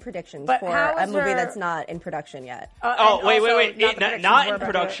he's making predictions But for how a is movie her- that's not in production yet. Oh, And wait! also, Not the predictions not were in about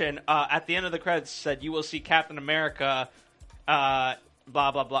production. At the end of the credits, said you will see Captain America,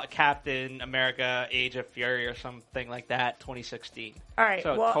 blah blah blah, Captain America: Age of Fury or something like that, 2016. All right.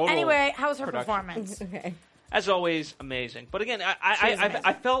 So well, total anyway, how was her production. performance? Okay. As always, amazing. But again, She was amazing.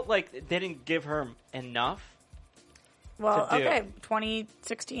 I felt like they didn't give her enough. Well, To do. okay,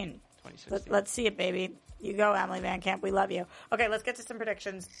 2016. 2016. Let's see it, baby. You go, Emily Van Camp. We love you. Okay, let's get to some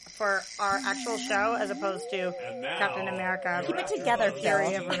predictions for our actual show as opposed to now, Captain America. Keep it together, Fury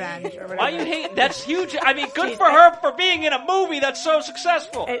Phil. of Revenge. Or whatever. Why you hate? That's huge. I mean, good She's- for her for being in a movie that's so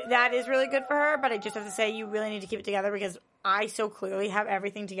successful. That is really good for her, but I just have to say you really need to keep it together because I so clearly have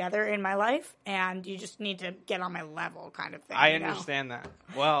everything together in my life, and you just need to get on my level, kind of thing. I you know? understand that.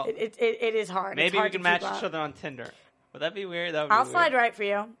 Well, It is hard. It's maybe hard we can to match keep each up. other on Tinder. Would that be weird? That would be I'll weird. slide right for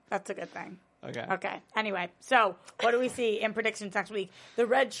you. That's a good thing. Okay. Okay. Anyway, so what do we see in predictions next week? The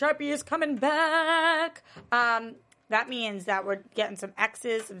Red Sharpie is coming back. That means that we're getting some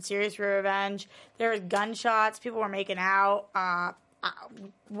X's, some serious revenge. There was gunshots. People were making out.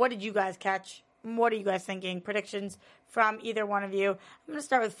 What did you guys catch? What are you guys thinking? Predictions from either one of you. I'm going to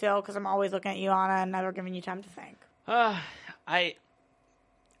start with Phil because I'm always looking at you, Anna, and never giving you time to think. I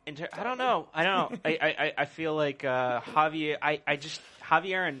don't know. I feel like Javier.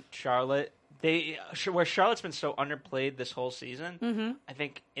 Javier and Charlotte. Where Charlotte's been so underplayed this whole season. Mm-hmm. I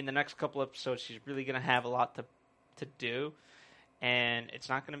think in the next couple episodes she's really going to have a lot to do, and it's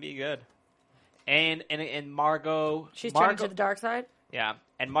not going to be good. And Margot. She's Margot, turning to the dark side? Yeah,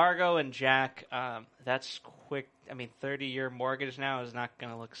 and Margot and Jack. That's quick. I mean, 30-year mortgage now is not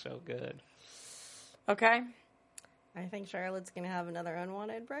going to look so good. Okay. I think Charlotte's going to have another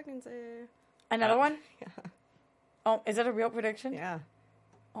unwanted pregnancy. Another one? Yeah. Oh, is that a real prediction? Yeah.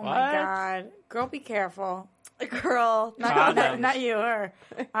 Oh my God, girl, be careful. Girl, Not you, her.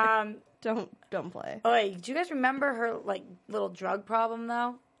 don't play. Oh, wait, do you guys remember her like little drug problem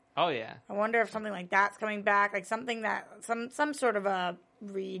though? Oh yeah. I wonder if something like that's coming back, like something that some sort of a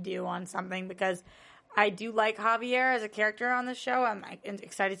redo on something, because I do like Javier as a character on the show. I'm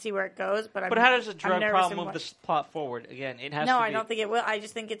excited to see where it goes, but how does a drug problem move this plot forward? Again, it has. No, to be... I don't think it will. I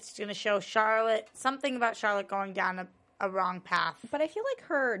just think it's going to show something about Charlotte going down a wrong path. But I feel like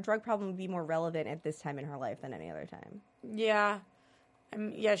her drug problem would be more relevant at this time in her life than any other time. Yeah.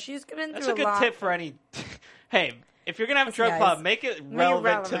 She's been through That's a good lot. tip for any... Hey, if you're going to have a drug problem, make it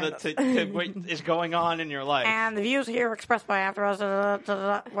relevant to what is going on in your life. And the views here expressed by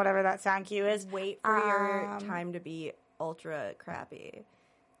AfterBuzz, whatever that sound cue is. Wait for your time to be ultra crappy.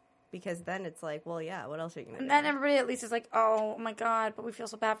 Because then it's like, well, yeah, what else are you going to do? And then everybody at least is like, oh my God, but we feel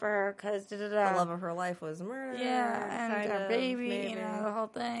so bad for her because the love of her life was murder. Yeah, and her baby, the whole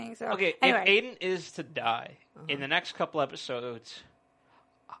thing. So okay, anyway. If Aiden is to die in the next couple episodes,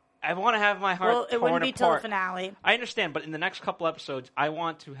 I want to have my heart torn apart. It wouldn't be till the finale. I understand, but in the next couple episodes, I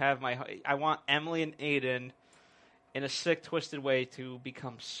want Emily and Aiden, in a sick, twisted way, to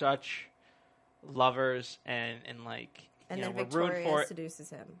become such lovers and like. And then we're rooting for it. Seduces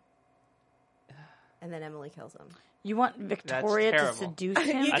him. And then Emily kills him. You want Victoria to seduce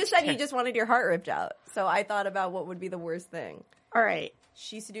him? You just said you just wanted your heart ripped out. So I thought about what would be the worst thing. All right.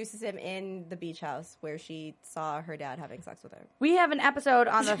 She seduces him in the beach house where she saw her dad having sex with her. We have an episode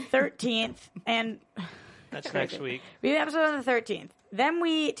on the 13th, and... That's next week. We have an episode on the 13th. Then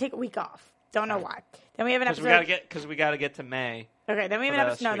we take a week off. Don't know why. Then we have an episode... Because we got to get to May. Okay, then we have an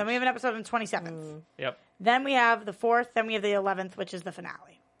episode... No, then we have an episode on the 27th. Yep. Then we have the 4th, then we have the 11th, which is the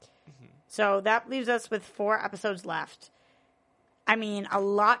finale. So that leaves us with 4 episodes left. I mean, a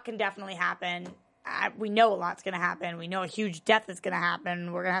lot can definitely happen. We know a lot's going to happen. We know a huge death is going to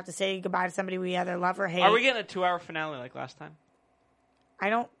happen. We're going to have to say goodbye to somebody we either love or hate. Are we getting a 2-hour finale like last time? I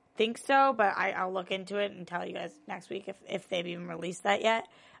don't think so, but I'll look into it and tell you guys next week if they've even released that yet.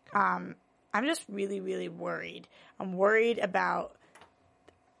 I'm just really, really worried. I'm worried about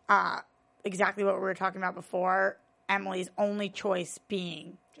exactly what we were talking about before, Emily's only choice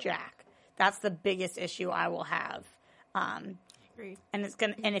being Jack. That's the biggest issue I will have. Agreed. And if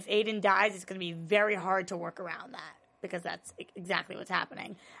Aiden dies, it's gonna be very hard to work around that because that's exactly what's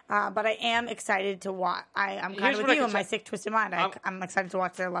happening. But I am excited to watch. I'm kind of with you in my sick, twisted mind. I'm excited to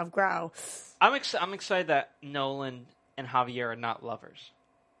watch their love grow. I'm excited that Nolan and Javier are not lovers.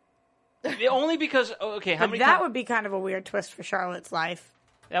 Only because that would be kind of a weird twist for Charlotte's life.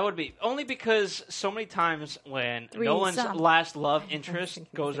 That would be. Only because so many times when Nolan's last love interest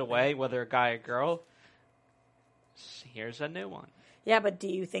goes away, whether a guy or girl, here's a new one. Yeah, but do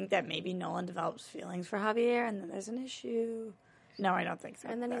you think that maybe Nolan develops feelings for Javier and then there's an issue? No, I don't think so.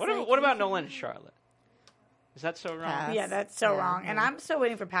 And then what about Nolan and Charlotte? Is that so wrong? Pass. Yeah, that's so wrong. And I'm still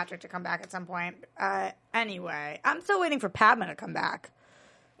waiting for Patrick to come back at some point. Anyway, I'm still waiting for Padma to come back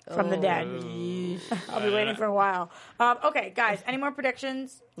from the dead. I'll be waiting for a while. Okay, guys, any more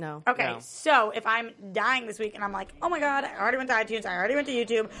predictions? No. Okay, No. so if I'm dying this week and I'm like, oh my God, I already went to iTunes, I already went to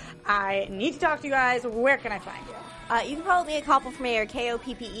YouTube, I need to talk to you guys, where can I find you? You can follow me at Koppelformayor,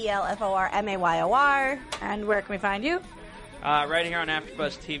 KOPPELFORMAYOR. And where can we find you? Right here on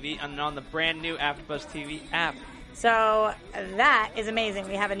AfterBuzz TV and on the brand new AfterBuzz TV app. So that is amazing.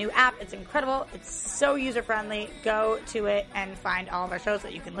 We have a new app. It's incredible. It's so user-friendly. Go to it and find all of our shows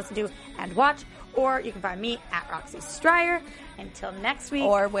that you can listen to and watch. Or you can find me at Roxy Stryer. Until next week.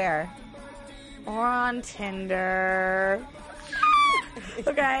 Or where? Or on Tinder.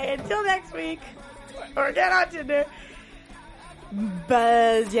 Okay, until next week. Or get on Tinder.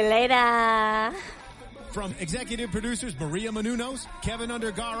 Buzz you later. From executive producers Maria Menounos, Kevin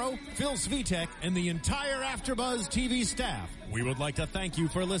Undergaro, Phil Svitek, and the entire AfterBuzz TV staff, we would like to thank you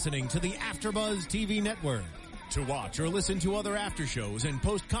for listening to the AfterBuzz TV network. To watch or listen to other after shows and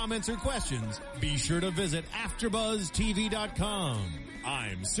post comments or questions, be sure to visit AfterBuzzTV.com.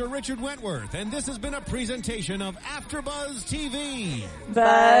 I'm Sir Richard Wentworth, and this has been a presentation of AfterBuzz TV.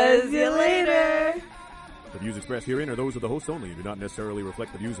 Buzz you later. The views expressed herein are those of the hosts only and do not necessarily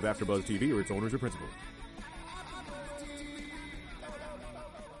reflect the views of AfterBuzz TV or its owners or principals.